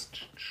this.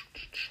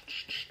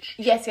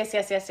 Yes.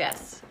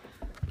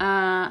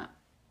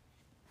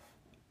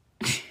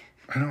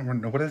 I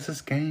don't know. What is this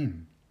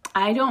game?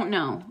 I don't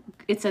know.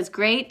 It says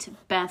great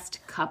best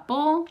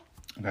couple.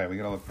 Okay, we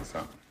gotta look this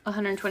up.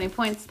 120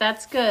 points.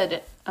 That's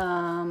good.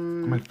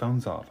 My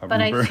phone's off.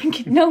 But I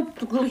think no.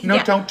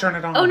 No, don't turn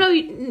it on. Oh no,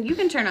 you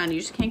can turn on.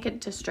 You just can't get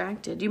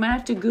distracted. You might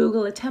have to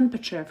Google a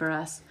temperature for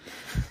us.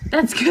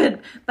 That's good.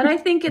 But I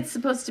think it's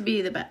supposed to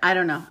be the best. I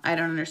don't know. I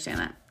don't understand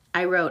that.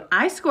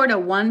 I scored a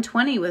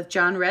 120 with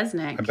John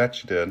Resnick. I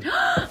bet you did.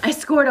 I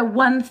scored a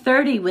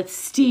 130 with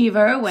Steve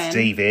Irwin.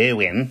 Steve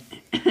Irwin.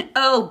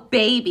 Oh,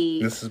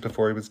 baby. This is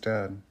before he was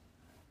dead.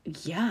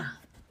 Yeah.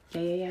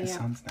 His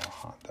son's now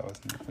hot, though.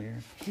 Isn't that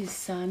weird? His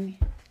son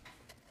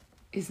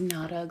is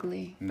not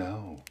ugly.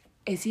 No.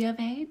 Is he of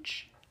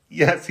age?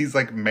 Yes, he's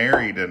like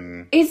married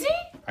and... Is he?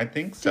 I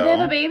think so. Do they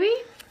have a baby?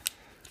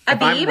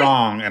 If I'm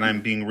wrong and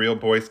I'm being real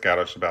Boy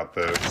Scoutish about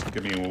this,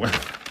 give me a win.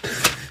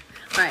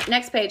 All right,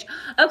 next page.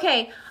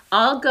 Okay,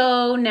 I'll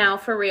go now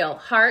for real.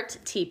 Heart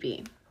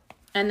teepee.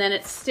 And then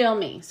it's still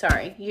me.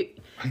 Sorry.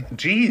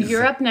 Jeez.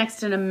 You're up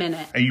next in a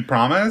minute. Are you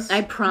promised?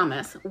 I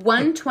promise.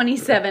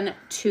 127,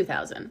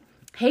 2000.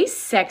 Hey,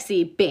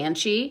 sexy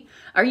banshee.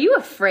 Are you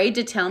afraid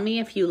to tell me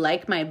if you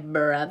like my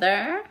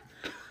brother?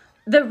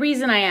 The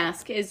reason I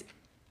ask is...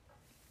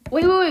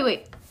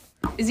 Wait.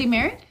 Is he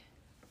married?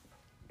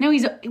 No,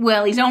 he's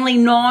only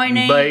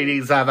 90.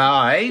 Ladies of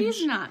age.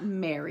 He's not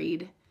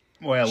married.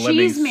 Well, let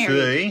me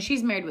married. see.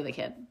 She's married with a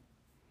kid.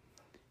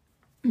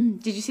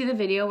 Did you see the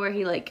video where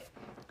he, like,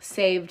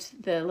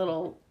 saved the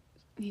little...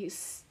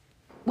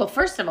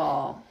 First of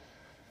all...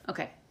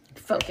 Okay,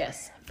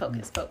 focus.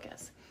 Hocus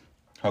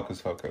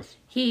Pocus.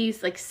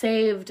 He's, like,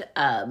 saved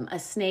a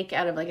snake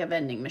out of, like, a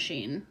vending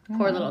machine.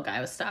 Poor little guy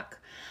was stuck.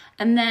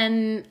 And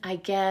then, I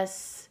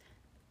guess,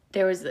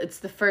 it's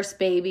the first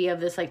baby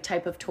of this, like,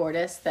 type of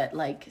tortoise that,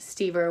 like,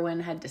 Steve Irwin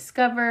had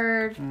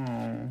discovered.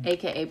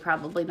 AKA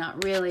probably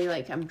not really.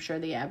 Like, I'm sure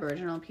the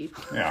Aboriginal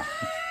people. Yeah.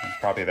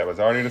 Probably that was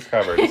already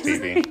discovered,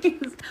 Stevie.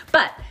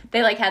 But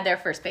they, like, had their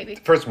first baby.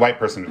 First white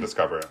person to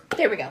discover it.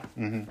 There we go.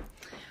 Mm-hmm.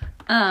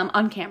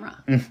 On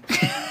camera.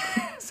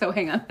 So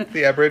hang on.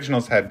 The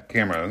Aboriginals had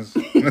cameras.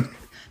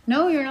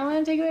 No, you're not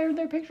allowed to take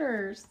their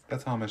pictures.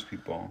 That's Amish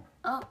people.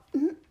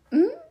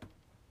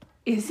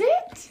 Is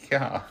it?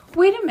 Yeah.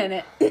 Wait a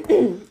minute.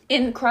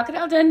 In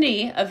Crocodile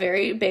Dundee,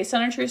 based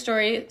on a true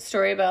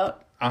story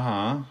about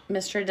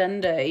Mr.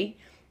 Dundee,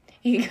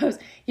 he goes,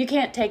 "You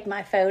can't take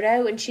my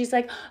photo," and she's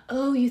like,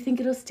 "Oh, you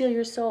think it'll steal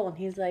your soul?" And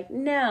he's like,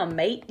 "No,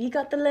 mate, you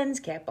got the lens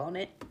cap on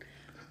it."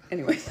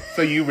 Anyway.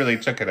 So you really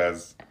took it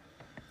as...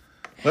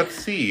 Let's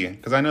see,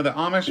 because I know the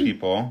Amish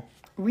people...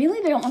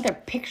 Really? They don't want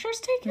their pictures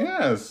taken?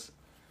 Yes.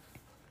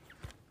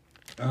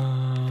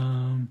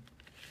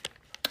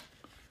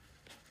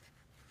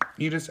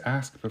 You just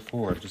asked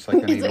before, just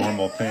like any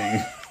normal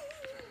thing.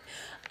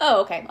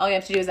 Oh, okay. All you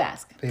have to do is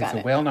ask. There's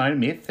a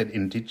well-known myth that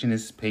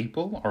Indigenous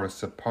people are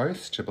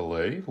supposed to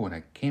believe when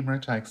a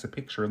camera takes a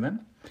picture of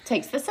them.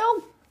 Takes the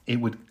soul. It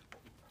would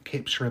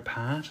capture a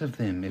part of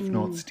them, if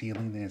not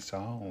stealing their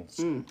souls.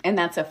 And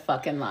that's a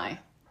fucking lie.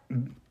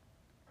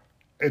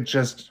 It's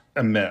just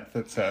a myth,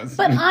 it says.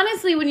 But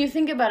honestly, when you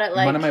think about it,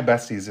 like... One of my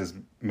besties is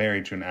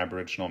married to an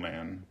Aboriginal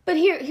man. But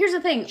here's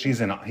the thing. He's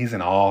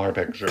in all her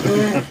pictures.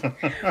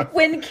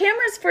 When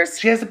cameras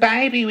first... She has a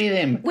baby with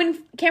him.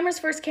 When cameras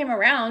first came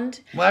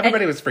around... Well,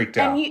 everybody was freaked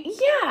out.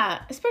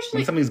 Yeah, especially...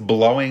 When something's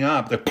blowing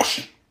up, they're...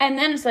 And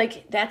then it's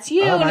like, that's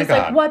you. Oh and my it's God.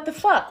 like, what the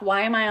fuck?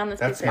 Why am I on this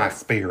That's picture? my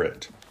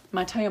spirit.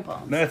 My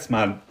tampons. That's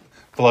my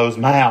Flo's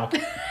mouth.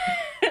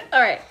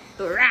 All right.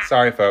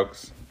 Sorry,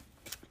 folks.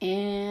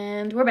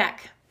 And we're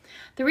back.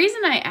 The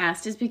reason I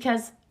asked is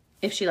because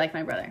if she liked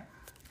my brother.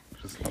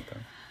 Just love that.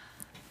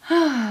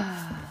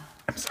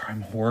 I'm sorry,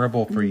 I'm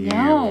horrible for you.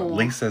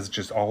 Lisa's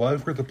just all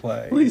over the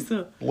place.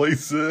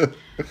 Lisa.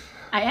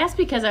 I asked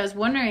because I was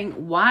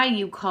wondering why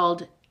you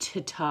called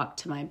to talk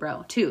to my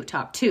bro. To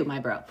talk to my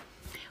bro.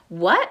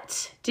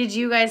 What did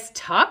you guys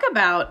talk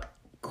about? ?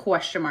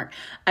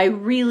 I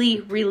really,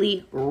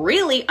 really,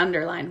 really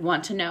underlined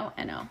want to know,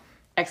 N-O. !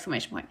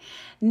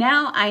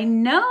 Now I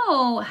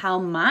know how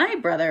my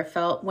brother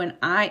felt when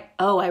I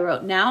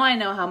wrote, now I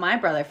know how my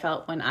brother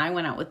felt when I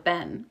went out with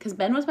Ben. Because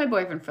Ben was my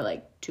boyfriend for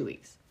like 2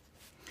 weeks.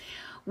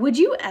 Would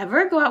you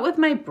ever go out with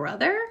my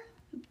brother?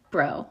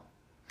 Bro.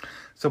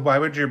 So why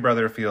would your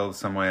brother feel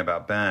some way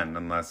about Ben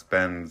unless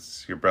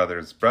Ben's your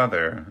brother's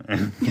brother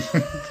and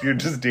you're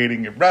just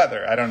dating your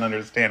brother? I don't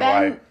understand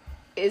why.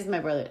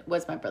 Ben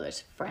was my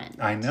brother's friend.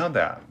 I know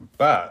that,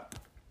 but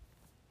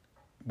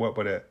what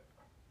would it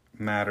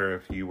matter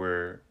if you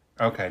were...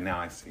 Okay, now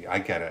I see. I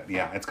get it.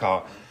 Yeah, it's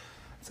called...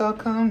 So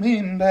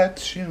coming back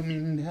to me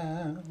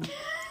now.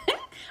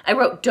 I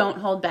wrote, don't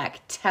hold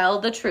back. Tell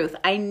the truth.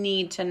 I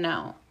need to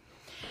know.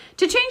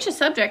 To change the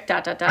subject, ...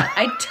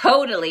 I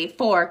totally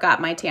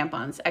forgot my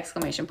tampons, !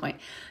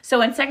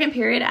 So in second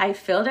period, I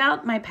filled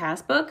out my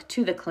passbook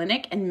to the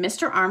clinic, and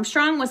Mr.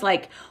 Armstrong was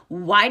like,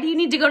 why do you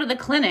need to go to the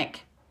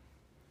clinic?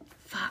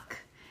 Fuck.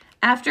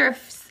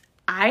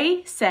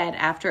 I said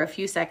after a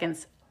few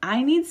seconds,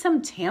 I need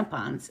some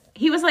tampons.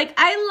 He was like,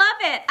 I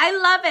love it. I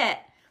love it.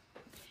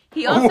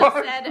 He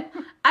also said,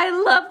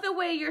 I love the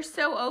way you're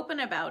so open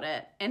about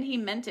it. And he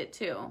meant it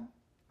too.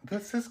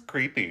 This is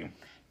creepy.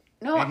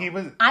 No,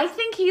 I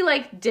think he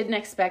didn't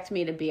expect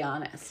me to be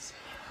honest.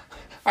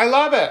 I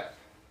love it.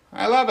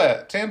 I love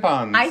it.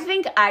 Tampons. I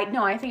think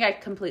I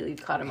completely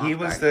caught him off guard.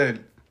 He was the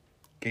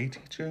gay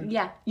teacher?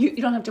 Yeah. You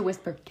don't have to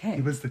whisper gay.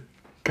 He was the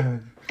guy.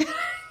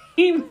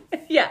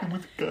 Yeah. He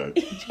was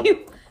good.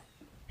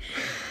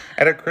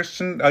 At a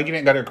Christian... Oh, you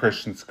didn't go to a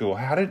Christian school.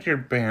 How did your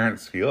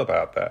parents feel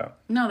about that?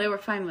 No, they were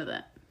fine with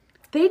it.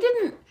 They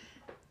didn't...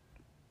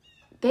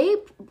 They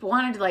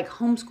wanted to,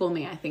 homeschool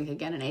me, I think,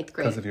 again in 8th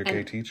grade. Because of your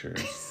gay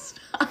teachers.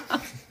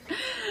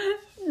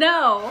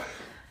 No.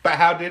 But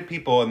how did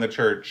people in the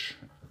church...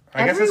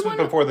 I guess this was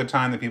before the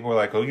time that people were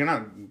like, oh, you're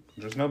not...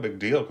 There's no big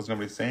deal because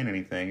nobody's saying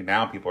anything.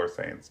 Now people are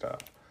saying stuff.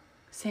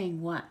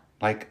 Saying what?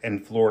 Like in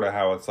Florida,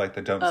 how it's like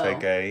the don't say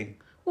gay.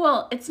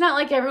 Well, it's not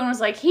like everyone was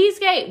like, he's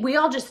gay. We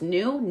all just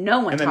knew. No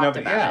one talked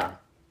about it.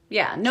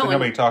 Yeah, no one.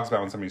 Nobody talks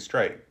about when somebody's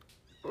straight.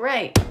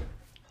 Right.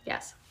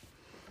 Yes.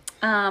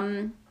 I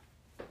love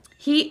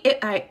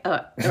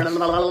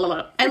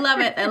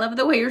it. I love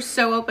the way you're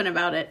so open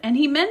about it. And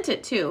he meant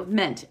it too.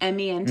 Meant.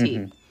 M-E-N-T.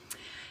 Mm-hmm.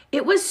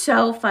 It was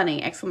so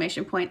funny! !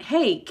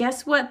 Hey,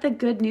 guess what the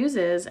good news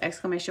is! !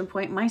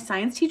 My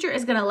science teacher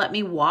is going to let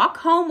me walk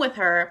home with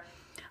her.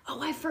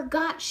 Oh, I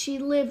forgot she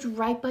lived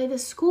right by the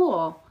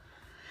school.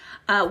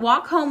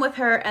 Walk home with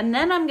her, and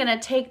then I'm going to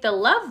take the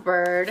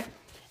lovebird,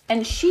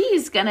 and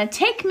she's going to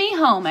take me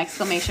home! I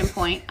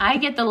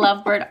get the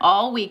lovebird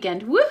all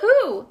weekend.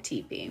 Woohoo!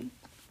 TP.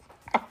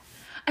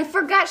 I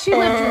forgot she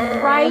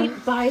lived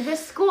right by the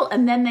school,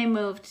 and then they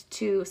moved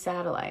to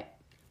Satellite.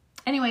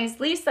 Anyways,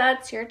 Lisa,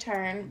 it's your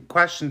turn.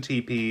 Question,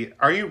 TP.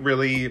 Are you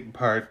really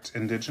part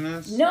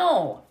indigenous?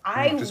 No,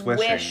 I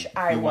wish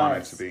I was.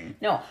 Wanted to be.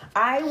 No,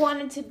 I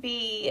wanted to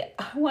be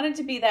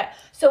that.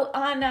 So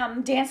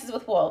on Dances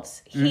with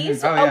Wolves,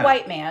 he's a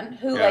white man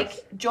who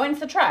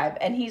joins the tribe,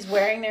 and he's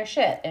wearing their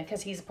shit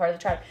because he's a part of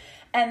the tribe.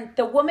 And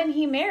the woman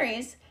he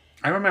marries,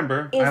 I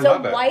remember, is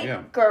a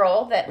white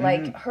girl that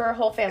her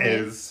whole family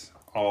is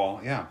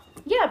all Yeah,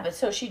 but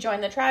so she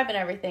joined the tribe and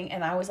everything,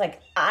 and I was like,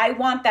 I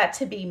want that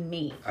to be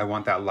me. I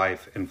want that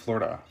life in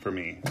Florida for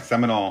me.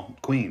 Seminole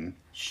Queen.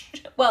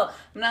 Well,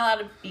 I'm not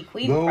allowed to be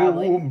queen,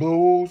 probably.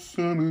 Blow,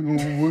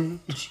 Seminole.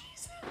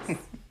 Jesus.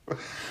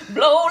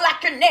 Blow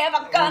like you're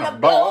never gonna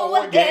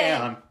blow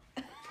again.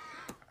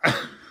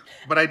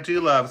 But I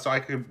do love, so I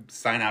could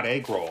sign out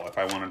egg roll if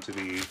I wanted to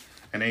be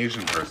an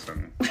Asian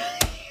person.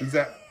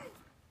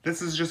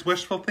 This is just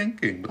wishful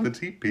thinking with the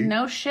TP.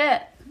 No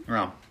shit.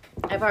 Well.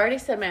 I've already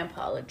said my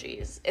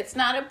apologies. It's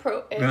not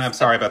and I'm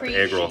sorry about the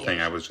egg roll thing.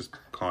 I was just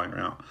calling her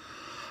out.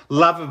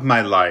 Love of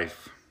my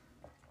life.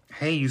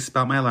 Hey, you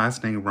spelled my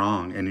last name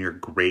wrong in your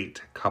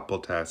great couple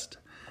test.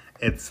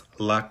 It's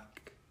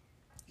Luck.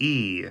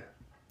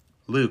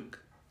 Luke.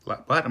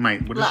 What am I?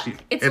 What luck. Is she?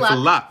 It's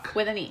luck.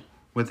 With an E.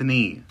 With an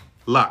E.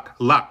 Luck.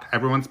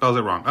 Everyone spells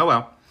it wrong. Oh,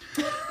 well.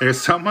 There's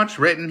so much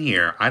written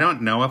here. I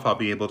don't know if I'll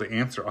be able to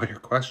answer all your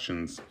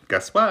questions.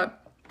 Guess what?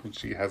 And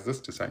she has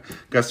this to say.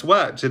 Guess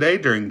what? Today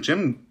during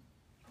gym,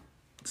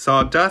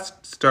 saw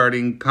dust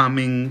starting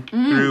coming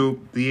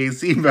through the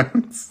AC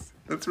vents.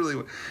 That's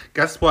really...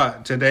 Guess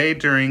what? Today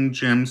during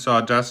gym,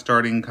 saw dust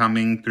starting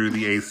coming through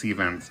the AC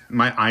vents.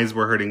 My eyes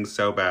were hurting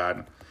so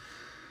bad.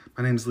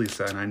 My name's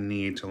Lisa, and I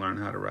need to learn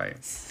how to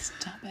write.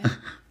 Stop it.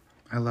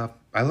 I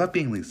love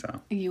being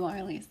Lisa. You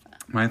are Lisa.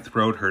 My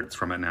throat hurts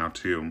from it now,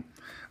 too.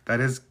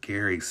 That is,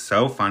 Gary,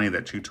 so funny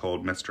that you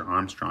told Mr.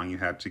 Armstrong you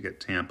had to get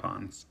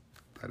tampons.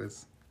 That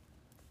is...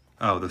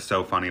 Oh, the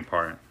so funny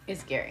part.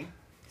 Is Gary.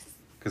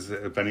 Because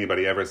if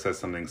anybody ever says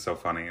something so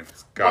funny,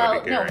 it's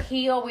gotta be Gary. No,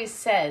 he always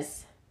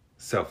says...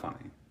 So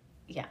funny.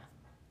 Yeah.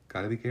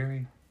 Gotta be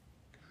Gary.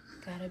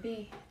 Gotta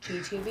be.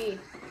 G2B.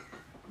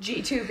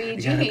 G2B.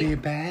 You gotta be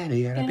bad,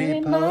 you gotta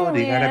be bold,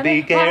 you gotta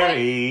be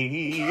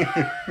Gary.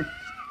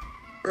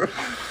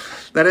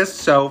 That is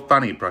so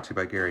funny, brought to you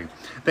by Gary.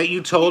 That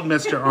you told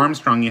Mr.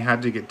 Armstrong you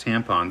had to get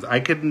tampons. I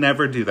could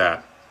never do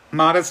that.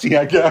 Modesty,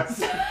 I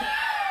guess.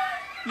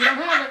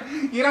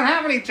 You don't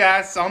have any,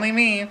 Jess. Only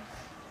me.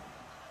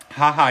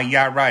 Haha,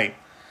 yeah, right.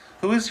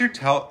 Who is your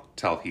health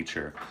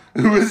teacher?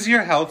 Who is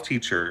your health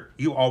teacher?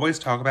 You always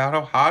talk about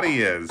how hot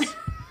he is.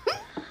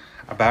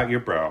 About your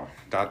bro. ...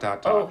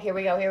 Oh, here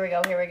we go.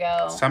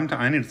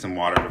 I need some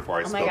water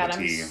before I spill the tea. Oh my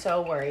God, I'm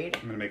so worried.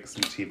 I'm going to make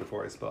some tea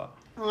before I spill it.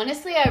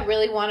 Honestly, I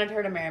really wanted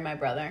her to marry my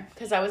brother.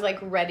 Because I was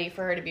ready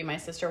for her to be my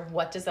sister.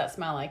 What does that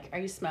smell like? Are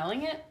you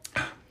smelling it?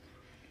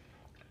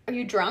 Are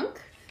you drunk?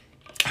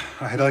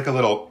 I had a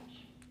little...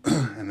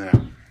 and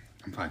then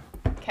I'm fine.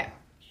 Okay.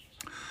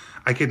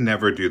 I could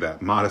never do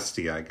that.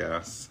 Modesty, I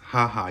guess.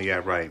 Haha,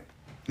 yeah, right.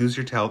 Who's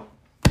your tell...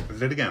 I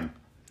did it again.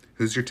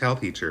 Who's your tell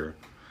teacher?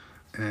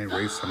 And I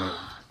erased some of...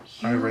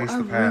 I erased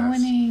the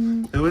past.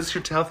 Ruining... Who is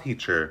your tell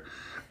teacher?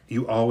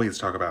 You always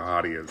talk about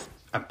hotties.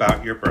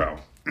 About your bro. ...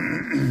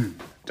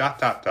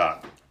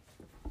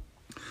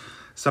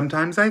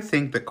 Sometimes I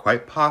think that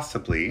quite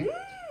possibly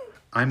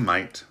I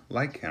might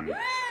like him.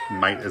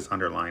 Might is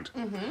underlined.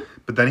 Mm-hmm.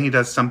 But then he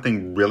does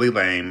something really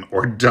lame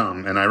or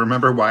dumb, and I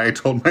remember why I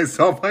told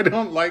myself I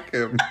don't like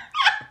him.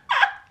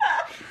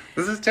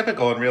 This is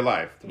typical in real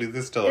life.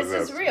 This still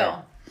exists. This is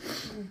real.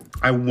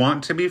 I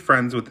want to be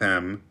friends with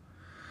him.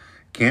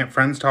 Can't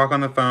friends talk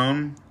on the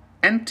phone?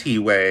 NT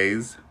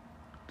ways.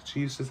 Did she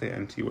used to say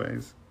NT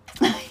ways?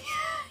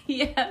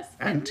 Yes.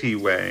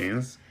 NT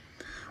ways.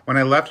 When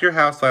I left your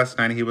house last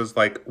night, he was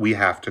like, we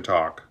have to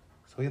talk.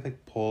 So he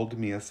like pulled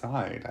me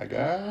aside, I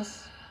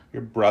guess.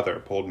 Your brother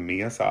pulled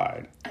me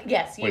aside.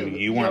 Yes, you. When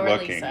you weren't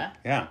looking. Lisa.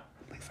 Yeah,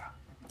 Lisa.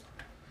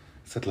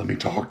 Said, let me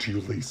talk to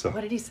you, Lisa.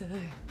 What did he say?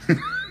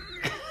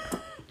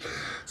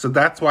 So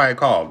that's why I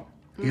called.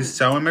 He's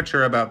so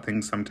immature about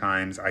things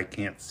sometimes. I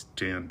can't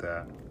stand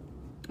that.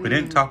 We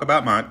didn't talk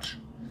about much.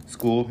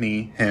 School,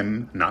 me,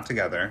 him, not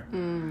together.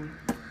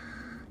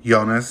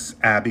 Jonas,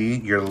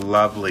 Abby, you're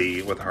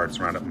lovely with hearts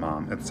around it,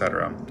 Mom,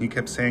 etc. He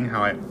kept saying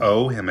how I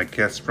owe him a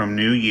kiss from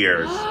New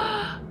Year's.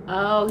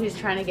 Oh, he's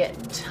trying to get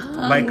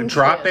tongue Like,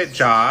 drop kissed. it,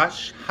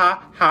 Josh.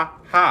 Ha, ha,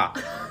 ha.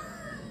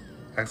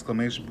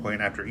 Exclamation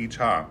point after each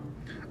ha.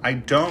 I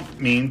don't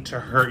mean to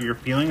hurt your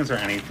feelings or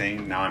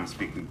anything. Now I'm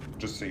speaking,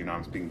 just so you know,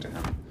 I'm speaking to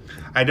him.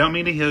 I don't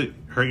mean to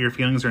hurt your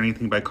feelings or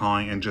anything by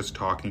calling and just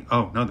talking.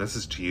 Oh, no, this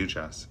is to you,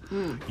 Jess.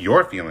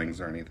 Your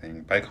feelings or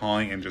anything by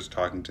calling and just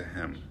talking to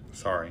him.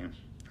 Sorry.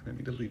 I didn't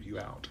mean to leave you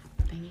out.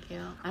 Thank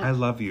you. I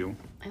love you.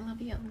 I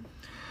love you.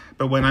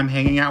 But when I'm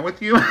hanging out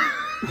with you...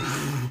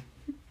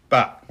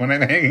 But when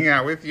I'm hanging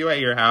out with you at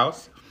your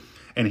house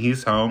and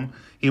he's home,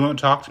 he won't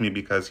talk to me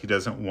because he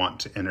doesn't want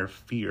to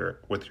interfere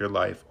with your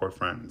life or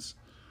friends.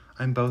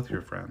 I'm both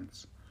your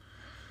friends.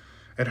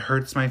 It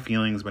hurts my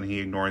feelings when he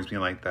ignores me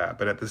like that.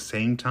 But at the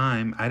same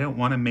time, I don't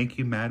want to make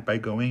you mad by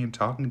going and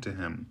talking to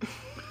him.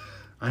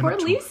 Poor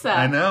Lisa.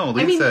 I know,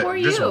 Lisa. I mean, poor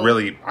just you.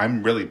 really,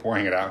 I'm really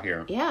pouring it out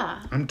here.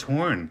 Yeah. I'm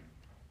torn.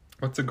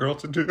 What's a girl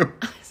to do?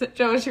 Is it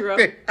Joe what she wrote?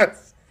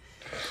 Yes.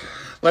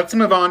 Let's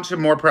move on to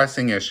more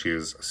pressing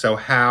issues. So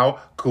how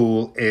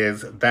cool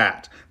is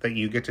that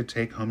you get to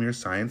take home your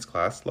science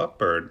class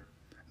lovebird?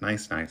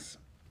 Nice, nice.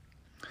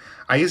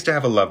 I used to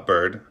have a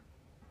lovebird.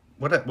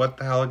 What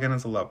the hell again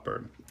is a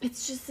lovebird?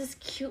 It's just this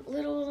cute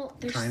little...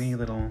 Tiny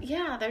little...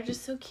 Yeah, they're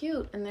just so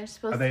cute. And they're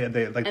supposed Are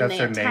they like, that's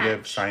their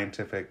native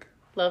scientific...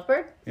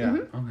 Lovebird? Yeah.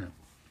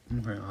 Mm-hmm.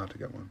 Okay, I'll have to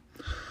get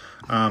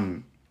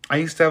one. I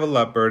used to have a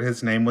lovebird.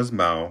 His name was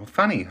Mo.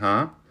 Funny,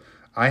 huh?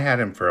 I had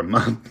him for a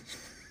month.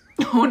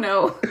 Oh,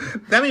 no.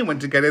 Then he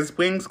went to get his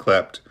wings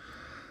clipped.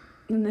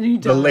 And then he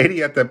died. The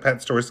lady at the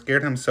pet store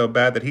scared him so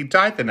bad that he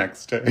died the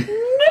next day.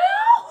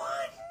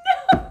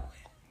 No!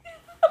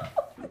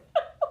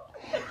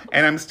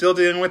 And I'm still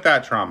dealing with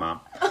that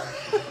trauma.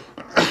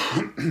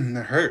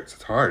 It hurts.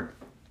 It's hard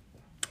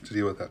to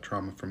deal with that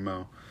trauma from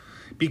Mo.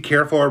 Be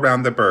careful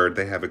around the bird.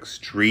 They have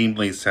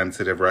extremely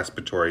sensitive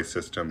respiratory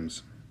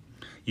systems.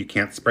 You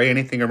can't spray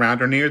anything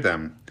around or near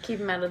them.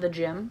 Keep him out of the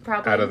gym,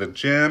 probably. Out of the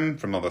gym,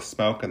 from all the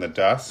smoke and the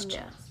dust.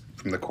 Yes.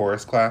 From the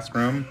chorus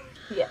classroom.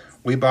 Yes.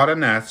 We bought a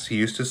nest. He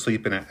used to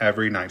sleep in it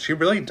every night. She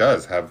really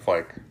does have,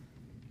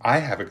 I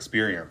have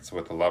experience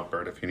with a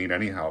lovebird. If you need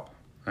any help,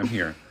 I'm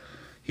here.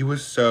 He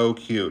was so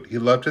cute. He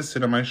loved to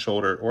sit on my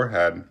shoulder or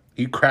head.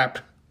 He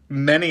crapped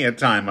many a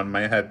time on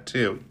my head,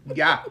 too.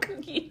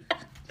 Yuck. Yeah.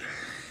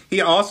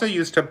 He also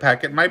used to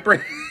peck at my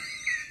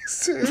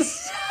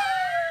braces.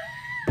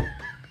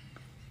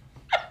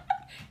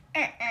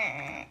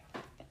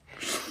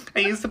 I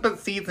used to put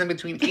seeds in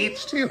between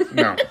each tooth.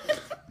 No.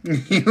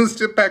 He used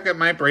to peck at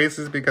my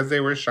braces because they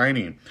were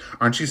shiny.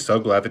 Aren't you so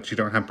glad that you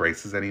don't have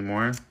braces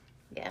anymore?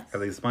 Yes.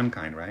 At least one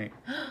kind, right?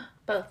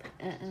 Both.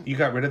 You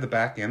got rid of the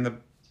back and the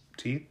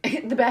teeth?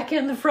 The back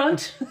and the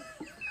front.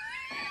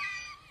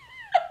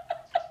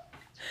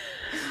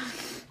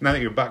 Now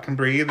that your butt can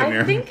breathe and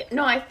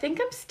I think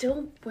I'm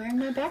still wearing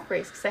my back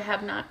brace because I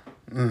have not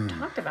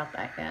talked about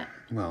that yet.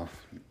 Well,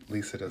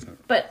 Lisa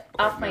doesn't. But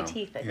off my know.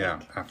 teeth, I think. Yeah,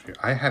 after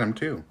I had them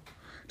too.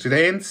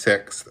 Today in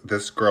 6th,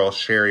 this girl,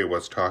 Sherry,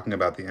 was talking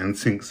about the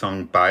NSYNC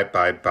song Bye,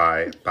 Bye,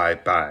 Bye, Bye,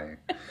 Bye.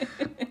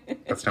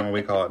 That's not what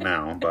we call it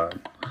now, but...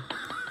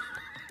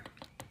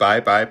 Bye,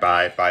 bye,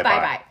 bye, bye,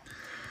 bye.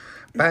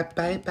 Bye, Bye,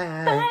 bye,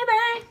 bye. bye.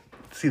 Bye.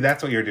 See,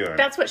 that's what you're doing.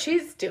 That's what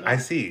she's doing. I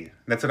see.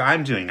 That's what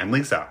I'm doing. I'm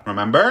Lisa.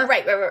 Remember?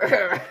 Right.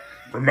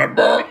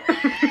 Remember?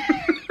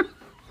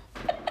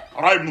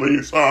 I'm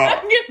Lisa.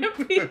 I'm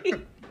gonna be...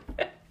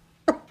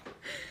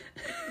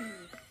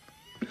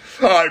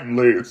 I'm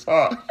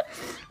Lisa.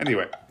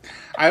 Anyway,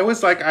 I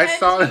was like, I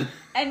saw...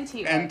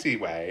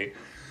 NT-way.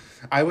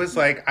 I was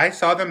like, I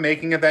saw the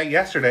making of that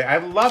yesterday. I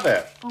love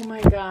it. Oh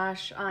my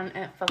gosh, on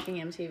fucking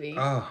MTV.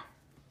 Oh,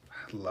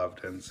 I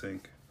loved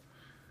NSYNC.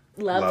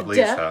 Loved Love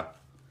Lisa.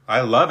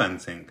 I love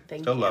NSYNC.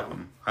 Thank Still you. love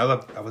them. I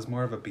was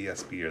more of a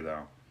BSB'er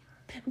though.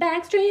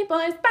 Backstreet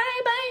Boys,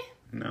 bye-bye.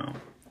 No.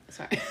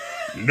 Sorry.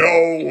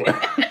 No!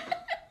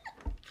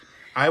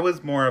 I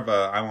was more of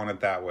a I Want It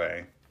That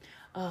Way.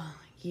 Oh,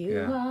 you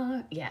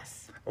are.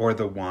 Yes. Or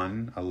The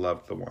One. I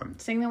love The One.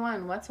 Sing the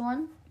one. What's the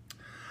one?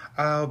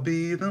 I'll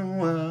be the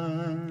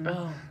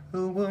one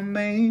who will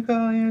make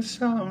all your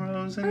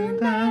sorrows and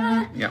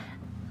yeah.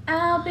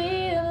 I'll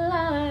be a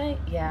light.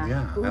 Yeah.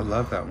 Yeah, Ooh. I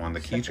love that one.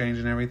 The key change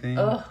and everything.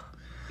 Oh,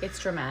 it's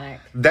dramatic.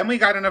 Then we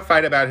got in a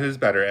fight about who's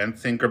better,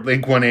 NSYNC or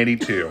Blink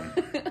 182.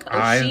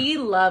 She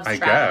loves I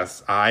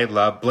Travis. guess. I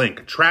love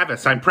Blink.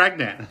 Travis, I'm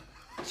pregnant.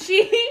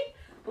 She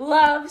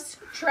loves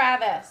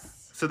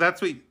Travis. So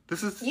that's what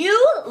this is. You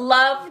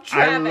love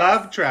Travis. I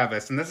love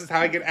Travis, and this is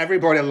how I get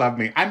everybody to love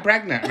me. I'm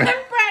pregnant. I'm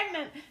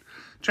pregnant.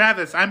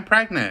 Travis, I'm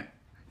pregnant.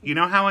 You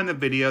know how in the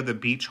video the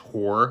beach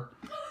whore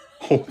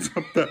holds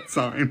up that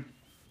sign?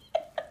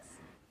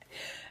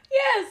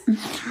 Yes.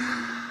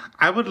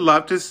 I would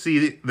love to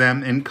see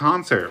them in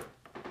concert.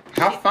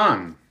 How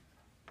fun.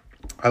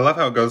 I love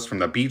how it goes from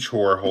the beach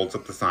whore holds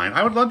up the sign.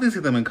 I would love to see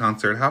them in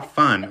concert. How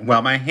fun.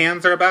 Well, my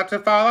hands are about to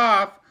fall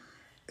off.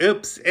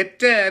 Oops, it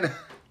did.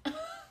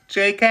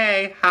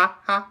 JK, ha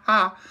ha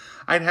ha.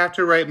 I'd have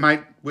to write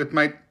with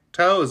my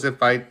toes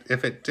if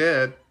it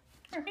did.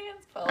 Her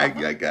hands fall I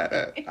get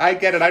it. I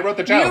get it. I wrote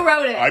the joke. You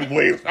wrote it. I'm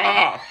pleased.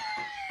 Ah.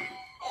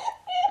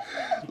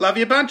 Love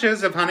you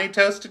bunches of honey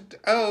toasted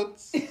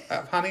oats.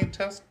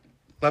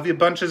 Love you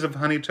bunches of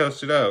honey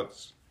toasted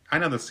oats. I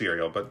know the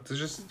cereal, but it's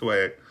just the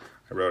way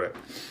I wrote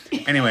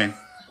it. Anyway.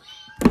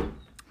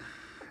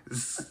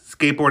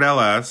 Skateboard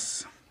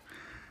LS.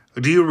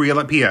 Do you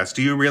realize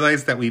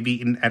that we've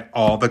eaten at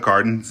all the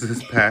gardens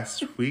this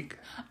past week?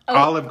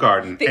 Olive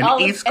Garden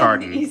and East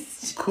Garden.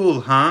 East.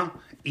 Cool, huh?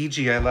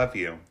 E.G., I love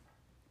you.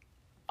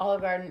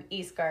 Olive Garden,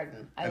 East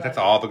Garden. That's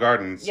all the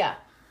gardens. Yeah.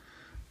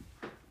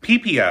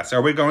 PPS,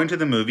 are we going to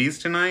the movies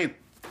tonight?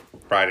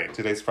 Friday.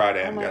 Today's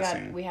Friday, I'm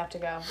guessing. God, we have to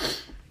go.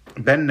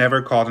 Ben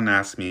never called and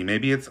asked me.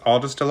 Maybe it's all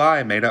just a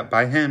lie made up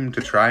by him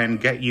to try and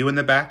get you in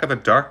the back of a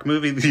dark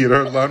movie theater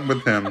alone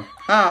with him.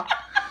 Ha!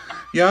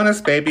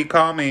 Jonas, baby,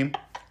 call me.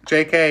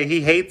 JK,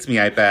 he hates me,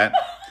 I bet.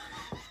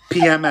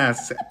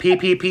 PMS.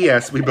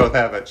 PPPS, we both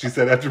have it. She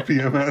said after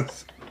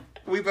PMS.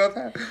 We both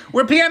have it.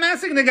 We're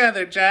PMSing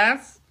together,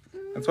 Jess.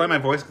 That's why my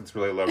voice gets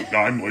really low.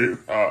 I'm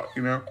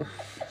you know.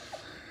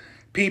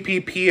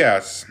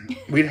 PPPS.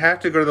 We'd have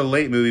to go to the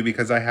late movie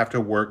because I have to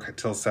work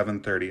till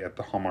 7:30 at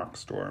the Hallmark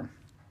store.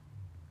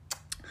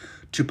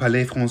 Tu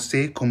parles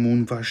français comme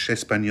un vache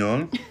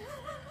espagnol? Is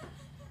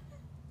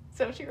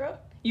that what you wrote?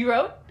 You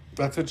wrote?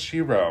 That's what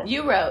she wrote.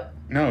 You wrote.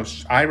 No,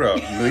 I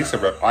wrote. Lisa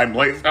wrote. I'm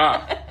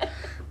Lisa.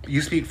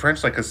 You speak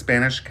French like a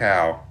Spanish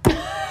cow.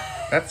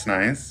 That's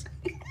nice.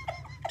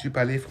 Tu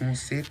parles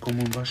français comme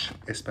un vache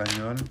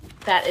espagnol?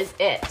 That is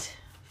it.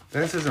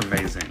 This is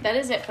amazing. That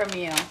is it from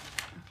you.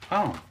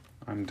 Oh,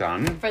 I'm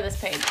done. For this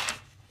page.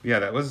 Yeah,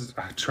 that was,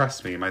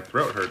 trust me, my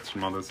throat hurts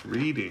from all this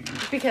reading.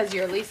 Because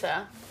you're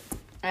Lisa.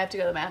 I have to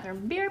go to the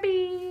bathroom.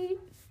 BRB.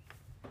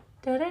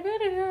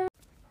 Da-da-da-da.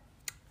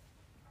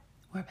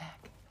 We're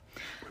back.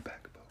 We're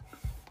back, folks.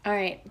 All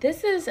right.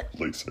 This is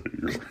Lisa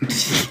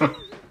here.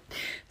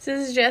 This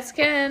is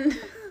Jessica and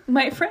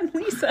my friend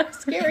Lisa.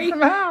 Scary.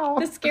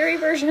 The scary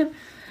version.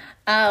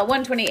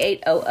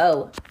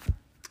 12800.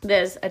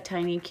 There's a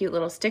tiny, cute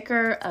little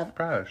sticker of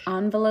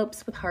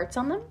envelopes with hearts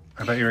on them.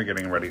 I thought you were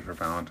getting ready for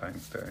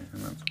Valentine's Day,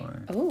 and that's why.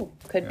 Oh,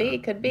 could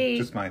be.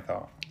 Just my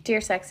thought.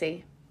 Dear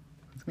Sexy.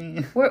 It's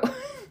me.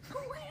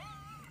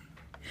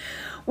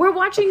 We're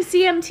watching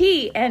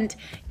CMT and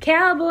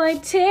Cowboy,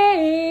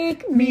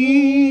 take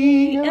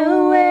me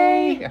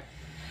away.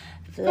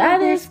 Fly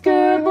this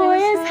girl, boy,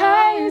 as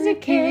high as you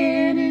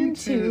can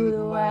into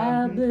the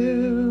wild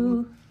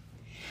blue.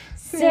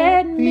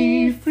 Set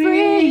me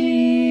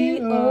free,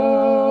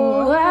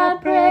 oh, I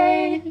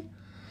pray.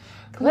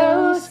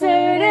 Closer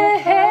to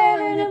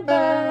heaven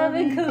above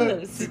and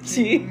closer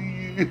to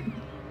you.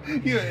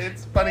 Yeah,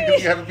 it's funny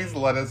because you have a piece of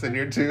lettuce in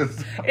here too.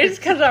 So. It's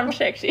because I'm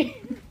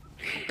sexy.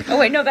 Oh,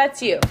 wait, no,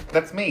 that's you.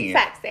 That's me.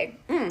 Sexy.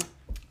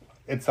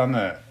 It's on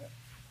the...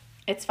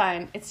 It's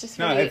fine. It's just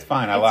for No, you. it's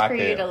fine. I like it.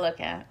 It's for you to look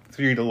at. It's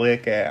for you to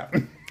lick at.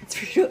 It's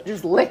for you to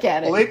just look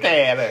at it. Lick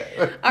at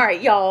it. All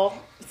right, y'all.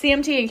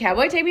 CMT and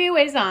Cowboy Take Me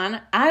Away's on.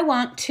 I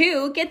want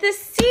to get this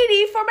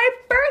CD for my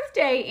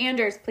birthday.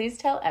 Anders, please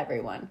tell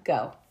everyone.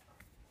 Go.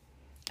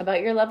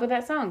 About your love with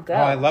that song. Go. Oh,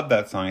 I love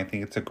that song. I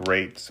think it's a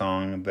great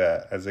song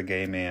that, as a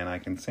gay man, I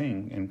can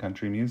sing in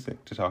country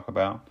music to talk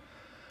about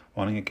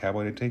wanting a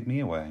cowboy to take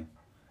me away.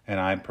 And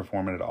I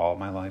perform it at all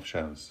my live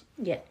shows.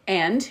 Yeah.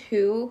 And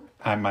who?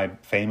 I'm my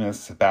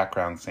famous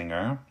background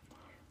singer,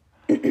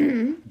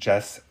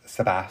 Jess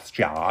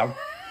Sebastian.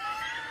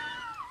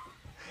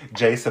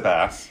 Jay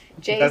Sebas.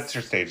 That's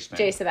your stage name.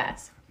 Jay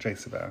Sebas. Jay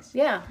Sebas.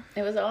 Yeah.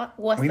 It was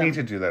awesome. We need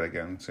to do that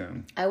again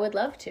soon. I would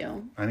love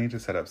to. I need to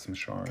set up some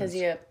shows. Because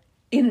you're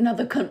in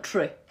another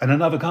country. In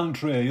another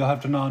country, you'll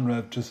have to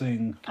non-rev to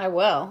sing. I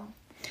will.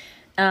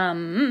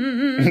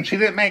 She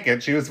didn't make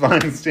it. She was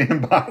fine.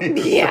 Stand by.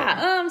 Yeah.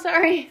 I'm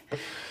sorry.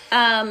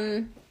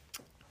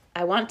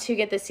 I want to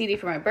get this CD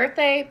for my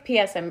birthday.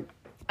 P.S.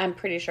 I'm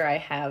pretty sure I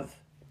have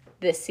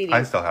this CD.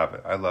 I still have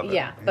it. I love it.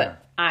 Yeah,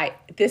 but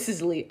this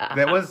is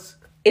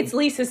it's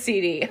Lisa's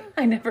CD.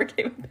 I never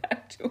gave it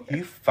back to her.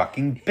 You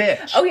fucking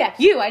bitch. Oh yeah,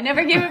 you. I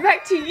never gave it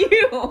back to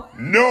you.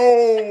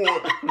 No.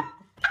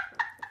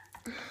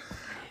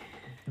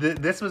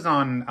 This was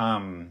on.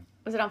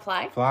 Was it on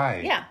Fly?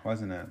 Fly. Yeah.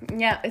 Wasn't it?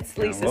 Yeah, it's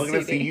Lisa's We're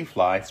gonna CD. see you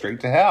fly straight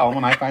to hell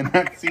when I find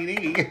that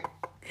CD.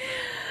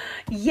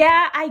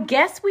 Yeah, I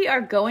guess we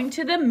are going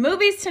to the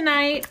movies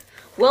tonight.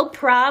 We'll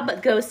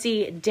go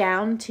see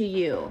Down to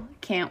You.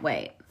 Can't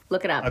wait.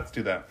 Look it up. Let's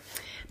do that.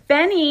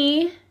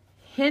 Benny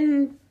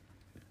Hin.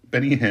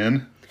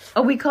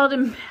 Oh, we called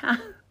him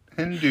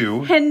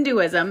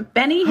Hinduism.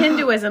 Benny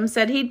Hinduism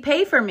said he'd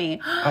pay for me.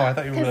 Oh, I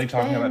thought you were really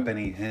talking about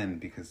Benny Hinn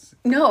because...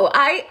 No,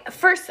 at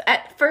first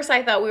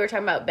I thought we were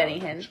talking about Benny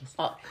Hinn.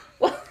 Oh,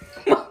 well,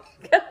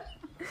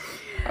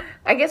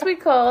 I guess we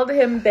called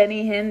him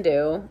Benny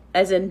Hindu,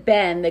 as in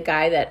Ben, the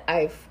guy that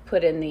I've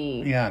put in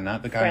the... Yeah,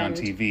 not the guy on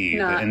TV,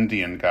 the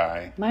Indian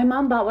guy. My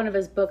mom bought one of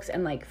his books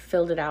and,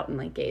 filled it out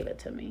and, gave it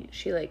to me.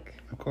 She, Of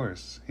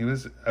course. He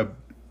was a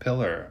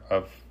pillar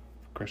of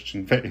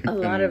Christian faith. A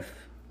lot of...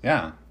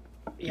 Yeah.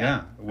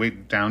 Yeah.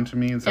 Wait, Down to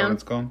Me? Is that what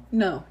it's called?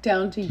 No,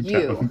 Down to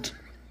You.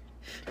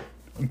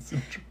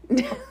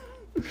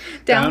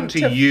 Down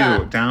to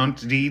You. Down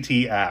to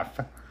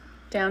DTF.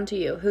 Down to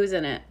You. Who's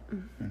in it?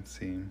 Let's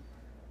see.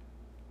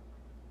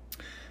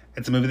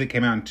 It's a movie that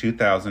came out in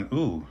 2000.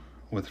 Ooh,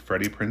 with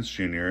Freddie Prinze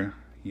Jr.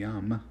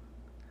 Yum.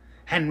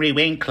 Henry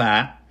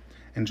Winkler.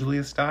 And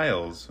Julia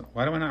Stiles.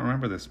 Why do I not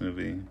remember this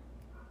movie?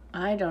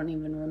 I don't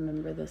even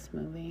remember this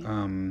movie.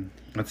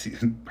 Let's see.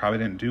 Probably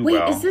didn't do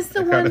well. Wait, is this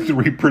the it one? Got a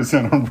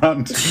 3% on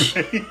Rotten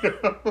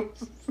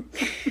Tomatoes.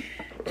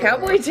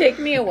 Cowboy, take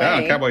me away.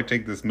 Yeah, Cowboy,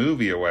 take this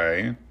movie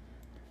away.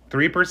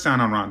 3%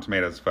 on Rotten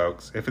Tomatoes,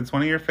 folks. If it's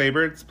one of your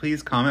favorites,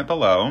 please comment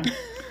below.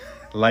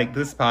 Like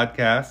this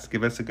podcast,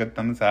 give us a good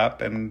thumbs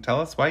up, and tell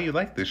us why you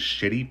like this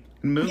shitty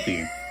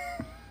movie.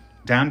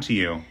 Down to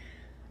You,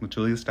 with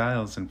Julia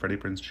Stiles and Freddie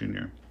Prinze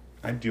Jr.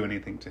 I'd do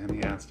anything to him,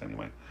 he asked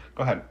anyway.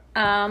 Go ahead.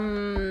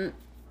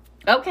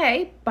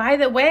 Okay. By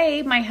the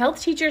way, my health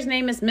teacher's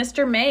name is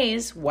Mr.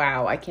 Mays.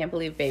 Wow, I can't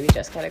believe Baby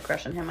just had a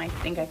crush on him. I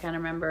think I kind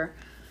of remember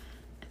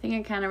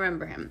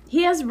him.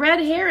 He has red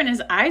hair and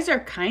his eyes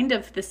are kind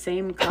of the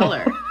same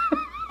color.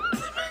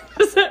 What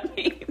does that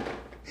mean?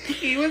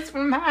 He was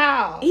from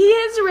how? He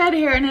has red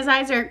hair and his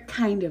eyes are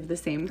kind of the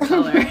same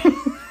color.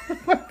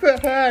 What the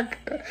heck?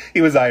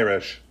 He was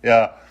Irish.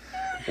 Yeah.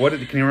 Can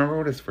you remember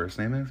what his first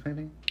name is,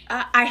 maybe?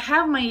 I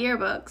have my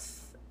yearbooks.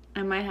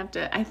 I might have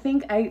to. I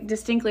think I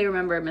distinctly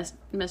remember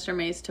Mr.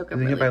 Mays took a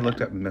really if I looked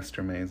up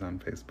Mr. Mays on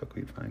Facebook,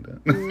 we'd find it.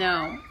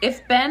 No.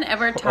 If Ben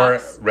ever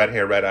talks... Or red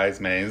hair, red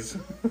eyes Mays.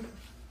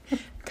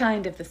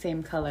 Kind of the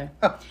same color.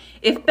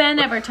 If Ben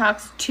ever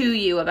talks to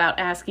you about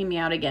asking me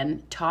out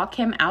again, talk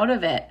him out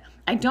of it.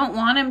 I don't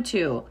want him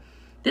to.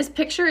 This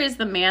picture is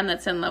the man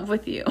that's in love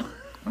with you.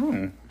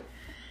 Oh.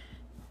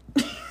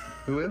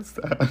 Who is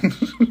that? I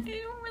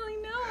don't really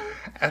know.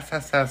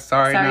 SSS,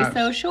 sorry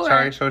so short.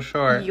 Sorry so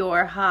short.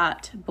 Your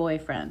hot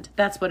boyfriend.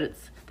 That's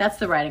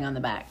the writing on the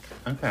back.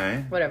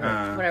 Okay.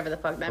 Whatever the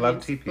fuck that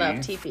love means. TP. Love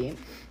TP.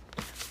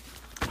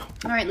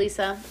 All right,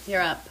 Lisa,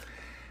 you're up.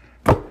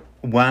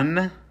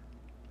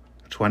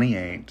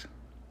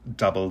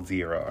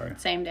 12800.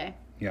 Same day.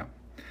 Yeah.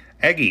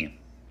 Eggy.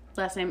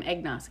 Last name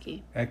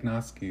Agnosky.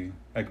 Agnostic.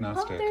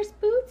 Oh, there's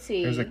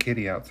Bootsy. There's a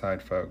kitty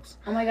outside, folks.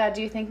 Oh my god,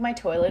 do you think my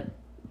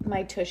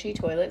tushy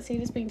toilet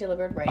seat is being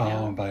delivered right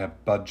now? Oh, by a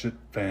budget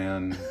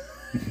van.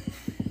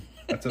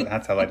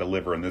 That's how I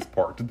deliver in this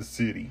part of the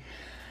city.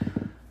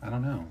 I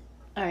don't know.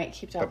 All right,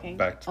 keep talking.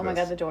 Back to my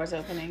god, the door's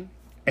opening.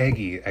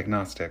 Eggy,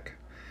 agnostic.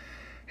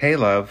 Hey,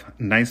 love.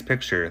 Nice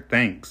picture.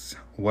 Thanks.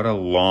 What a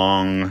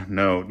long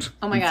note.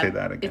 Oh my god. Say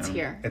that again. It's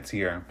here. It's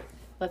here.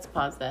 Let's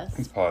pause this.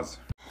 Let's pause.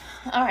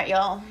 All right,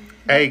 y'all.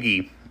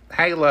 Eggy.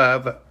 Hey,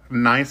 love.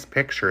 Nice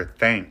picture.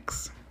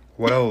 Thanks.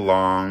 What a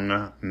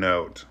long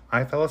note.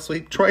 I fell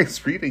asleep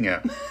twice reading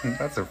it.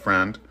 That's a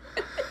friend.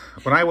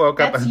 When I woke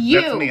up... That's you.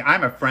 That's me.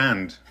 I'm a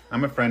friend.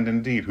 I'm a friend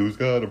indeed. Who's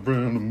got a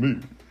friend of me?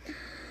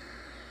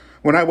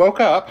 When I woke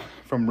up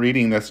from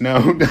reading this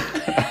note,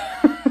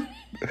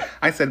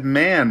 I said,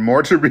 man,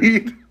 more to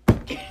read?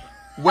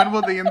 When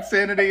will the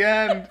insanity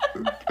end?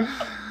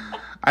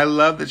 I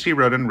love that she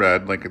wrote in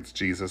red like it's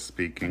Jesus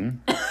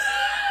speaking.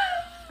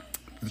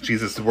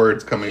 Jesus'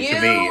 words coming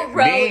to me.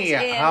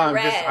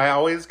 I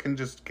always can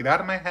just get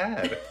out of my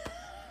head.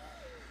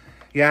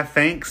 Yeah,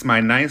 thanks. My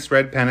nice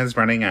red pen is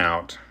running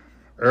out.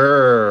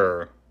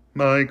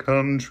 My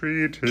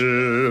country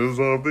 'tis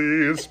of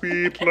the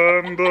sweet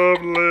land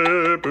of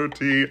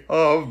liberty,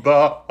 of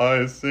the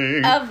I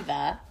sing. Of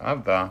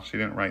the. She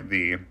didn't write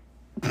the.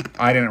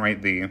 I didn't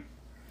write the.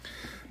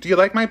 Do you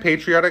like my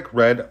patriotic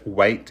red,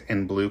 white,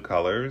 and blue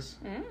colors?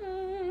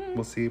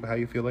 We'll see how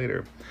you feel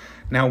later.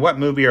 Now, what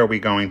movie are we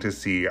going to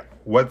see?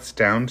 What's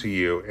Down to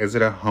You? Is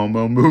it a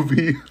homo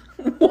movie?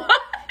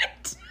 What?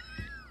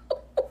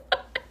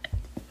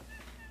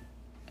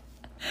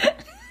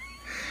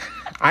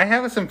 I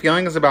have some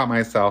feelings about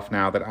myself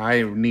now that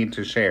I need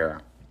to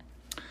share.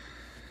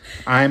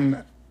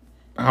 I'm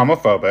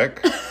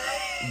homophobic,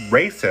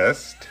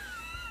 racist,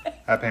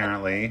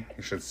 apparently.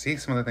 You should see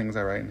some of the things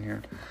I write in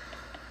here.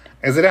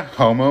 Is it a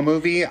homo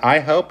movie?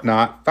 I hope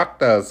not. Fuck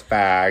those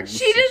fags.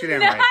 She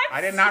didn't not write.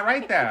 I did not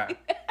write that.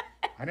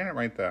 I didn't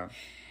write that.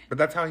 But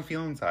that's how I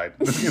feel inside.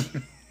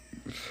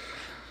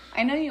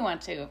 I know you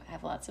want to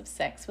have lots of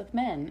sex with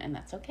men, and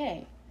that's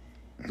okay.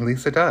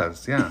 Lisa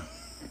does, yeah.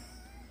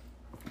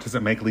 Does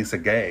it make Lisa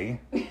gay?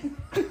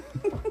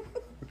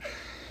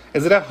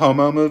 Is it a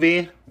homo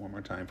movie? One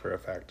more time for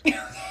effect.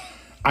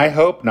 I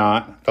hope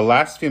not. The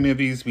last few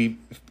movies we've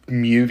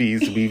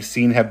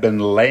seen have been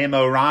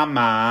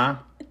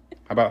lame-o-rama.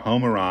 How about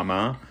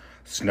homorama?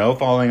 Snow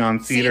falling on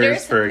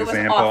cedars, for example.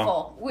 It was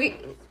awful. We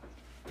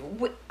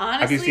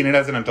honestly, have you seen it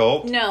as an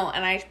adult? No,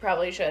 and I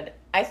probably should.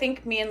 I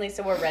think me and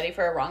Lisa were ready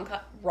for a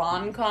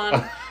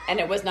ron-con, and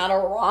it was not a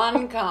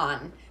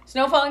ron-con.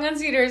 Snow falling on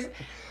cedars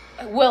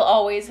will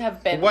always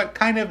have been. What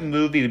kind of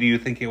movie do you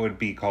think it would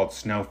be called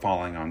Snow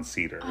Falling on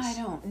Cedars? I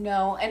don't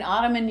know. An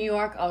Autumn in New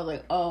York, I was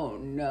like, oh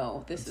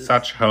no, this is...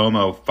 Such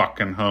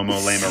fucking homo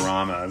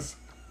lame-oramas.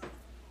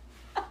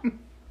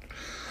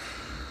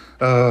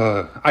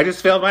 I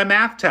just failed my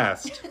math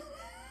test.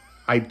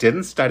 I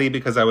didn't study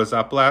because I was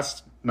up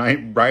last night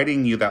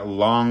writing you that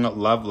long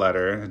love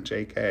letter,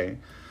 JK.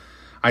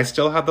 I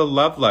still have the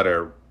love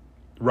letter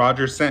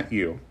Roger sent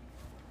you.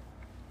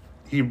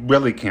 He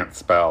really can't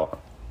spell.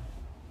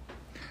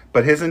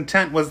 But his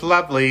intent was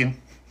lovely.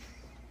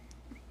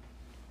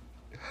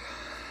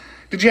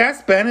 Did you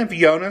ask Ben if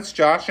Jonas,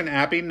 Josh, and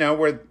Abby know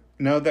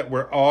that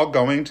we're all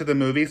going to the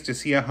movies to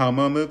see a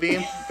homo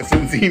movie?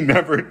 Since he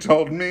never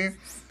told me.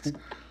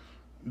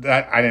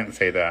 That I didn't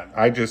say that.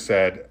 I just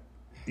said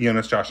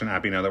Jonas, Josh, and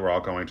Abby know that we're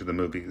all going to the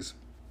movies.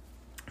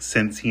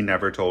 Since he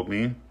never told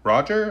me.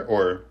 Roger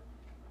or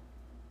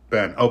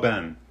Ben? Oh,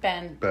 Ben.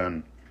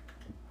 Ben.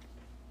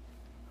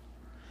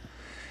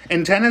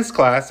 In tennis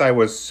class, I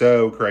was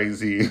so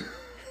crazy.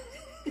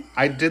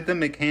 I did the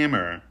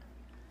McHammer.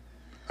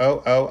 Oh,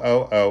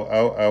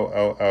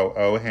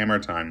 hammer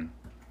time.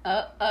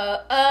 Yeah.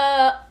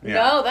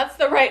 No, that's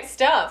the right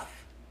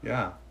stuff.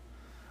 Yeah.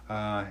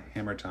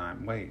 Hammer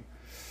time. Wait.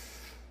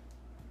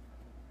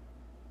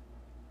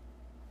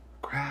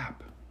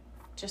 Crap.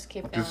 Just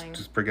keep going.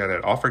 Just forget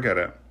it. I'll forget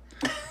it.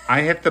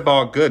 I hit the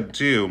ball good,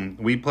 too.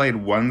 We played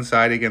one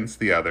side against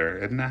the other.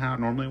 Isn't that how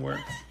it normally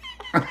works?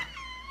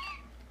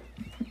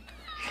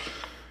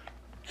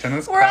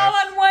 We're all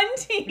on one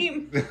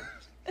team.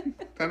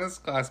 Tennis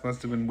class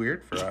must have been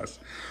weird for us.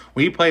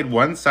 We played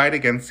one side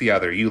against the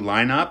other. You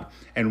line up,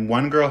 and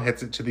one girl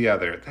hits it to the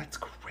other. That's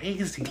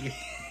crazy.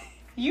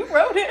 You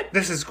wrote it.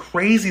 This is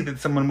crazy that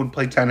someone would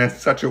play tennis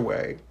such a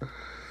way.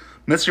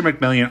 Mr.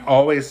 McMillian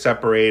always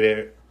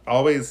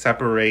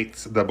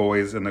separates the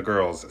boys and the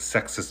girls.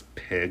 Sexist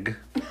pig.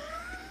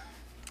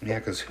 Yeah,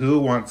 because who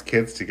wants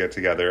kids to get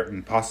together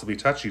and possibly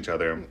touch each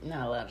other?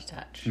 Not allowed to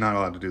touch. Not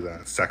allowed to do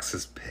that.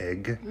 Sexist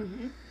pig.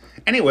 Mm-hmm.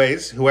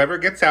 Anyways, whoever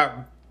gets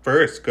out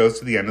first goes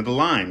to the end of the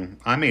line.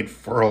 I made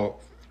furl.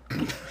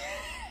 It's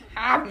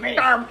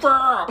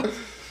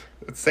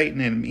Satan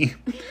in me.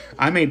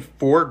 I made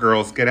 4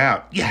 girls get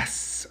out.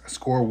 Yes!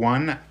 Score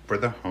 1 for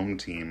the home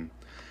team.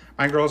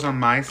 My girls on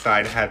my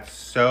side had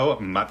so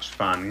much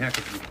fun. Yeah,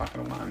 because I'm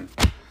talking to mine.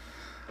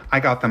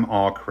 I got them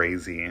all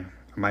crazy.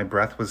 My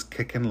breath was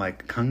kicking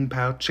like Kung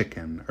Pao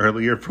chicken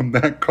earlier from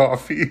that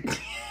coffee.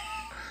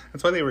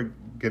 That's why they were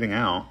getting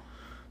out.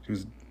 She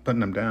was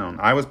putting them down.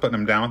 I was putting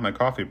them down with my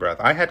coffee breath.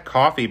 I had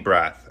coffee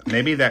breath.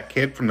 Maybe that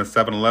kid from the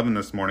 7-Eleven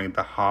this morning,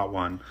 the hot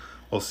one,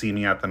 will see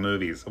me at the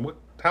movies.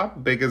 How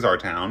big is our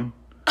town?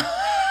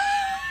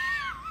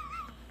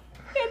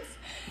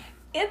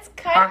 It's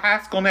kind Our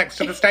high school next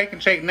to the Steak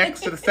and Shake,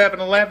 next to the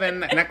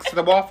 7-Eleven, next to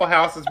the Waffle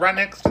House, is right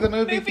next to the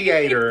movie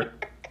theater.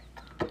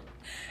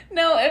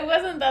 No, it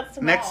wasn't that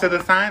small. Next to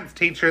the science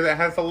teacher that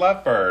has a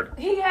lovebird.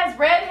 He has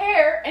red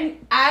hair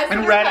and eyes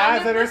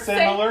that are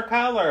similar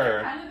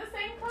color. Kind of the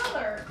same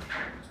color.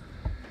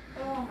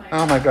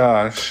 Oh my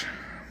gosh.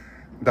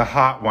 The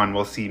hot one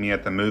will see me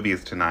at the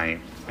movies tonight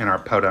in our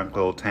podunk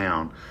little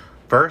town.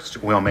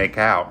 First, we'll make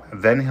out.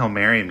 Then he'll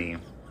marry me.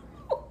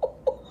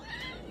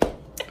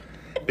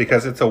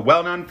 Because it's a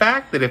well-known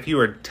fact that if you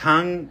are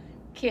tongue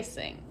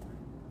kissing,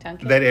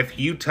 that if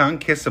you tongue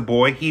kiss a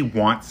boy, he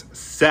wants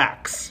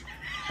sex.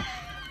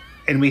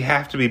 And we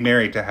have to be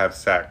married to have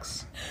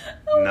sex.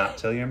 Not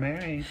till you're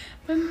married.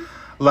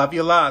 Love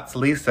you lots,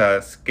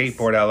 Lisa,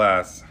 Skateboard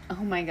LS.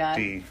 Oh my God.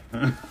 D.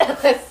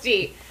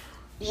 LSD.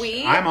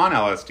 I'm on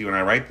LSD when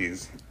I write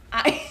these.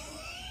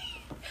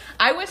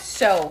 I was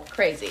so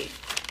crazy.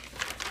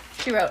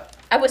 She wrote,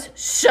 I was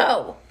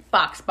so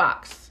box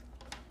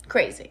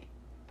crazy.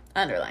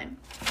 Underline.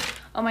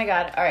 Oh my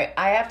God. All right.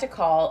 I have to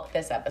call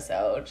this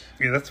episode.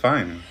 Yeah, that's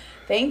fine.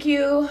 Thank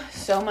you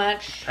so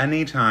much.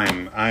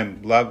 Anytime.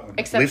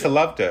 Lisa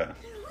loved it.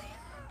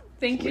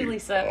 Thank you,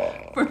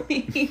 Lisa, for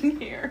being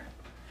here.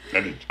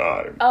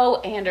 Anytime.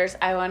 Oh, Anders,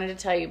 I wanted to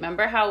tell you,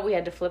 remember how we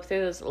had to flip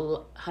through those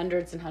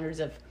hundreds and hundreds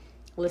of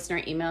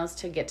listener emails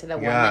to get to the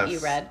one that you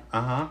read.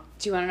 Uh-huh.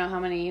 Do you want to know how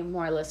many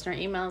more listener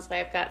emails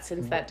I've got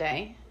since that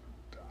day?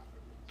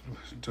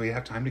 Do we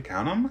have time to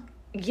count them?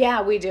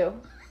 Yeah, we do.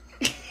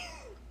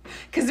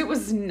 Because it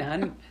was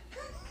none.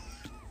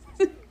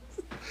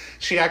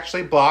 She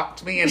actually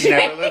blocked me and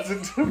never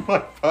listened to my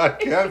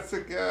podcast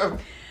again.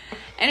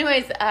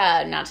 Anyways,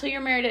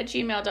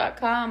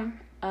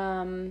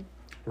 nottillyourmarried@gmail.com.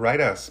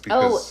 Write us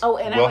because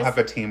and we'll have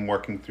a team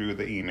working through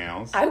the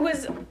emails. I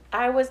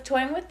was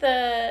toying with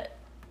the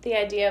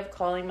idea of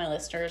calling my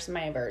listeners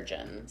my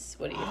virgins.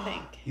 What do you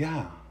think?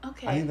 Yeah.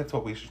 Okay. I think that's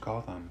what we should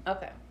call them.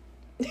 Okay.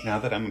 Now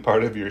that I'm a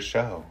part of your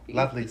show.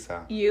 Love,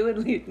 Lisa. You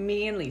and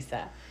me and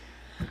Lisa.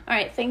 All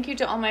right. Thank you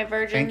to all my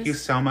virgins. Thank you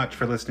so much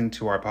for listening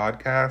to our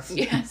podcast.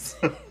 Yes.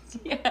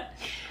 Yeah.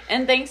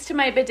 And thanks to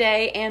my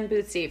bidet and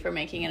Bootsy for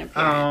making an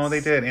appearance. Oh, they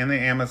did. And the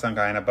Amazon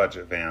guy in a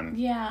budget van.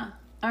 Yeah.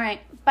 All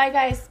right. Bye,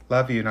 guys.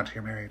 Love you. Not till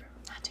you're married.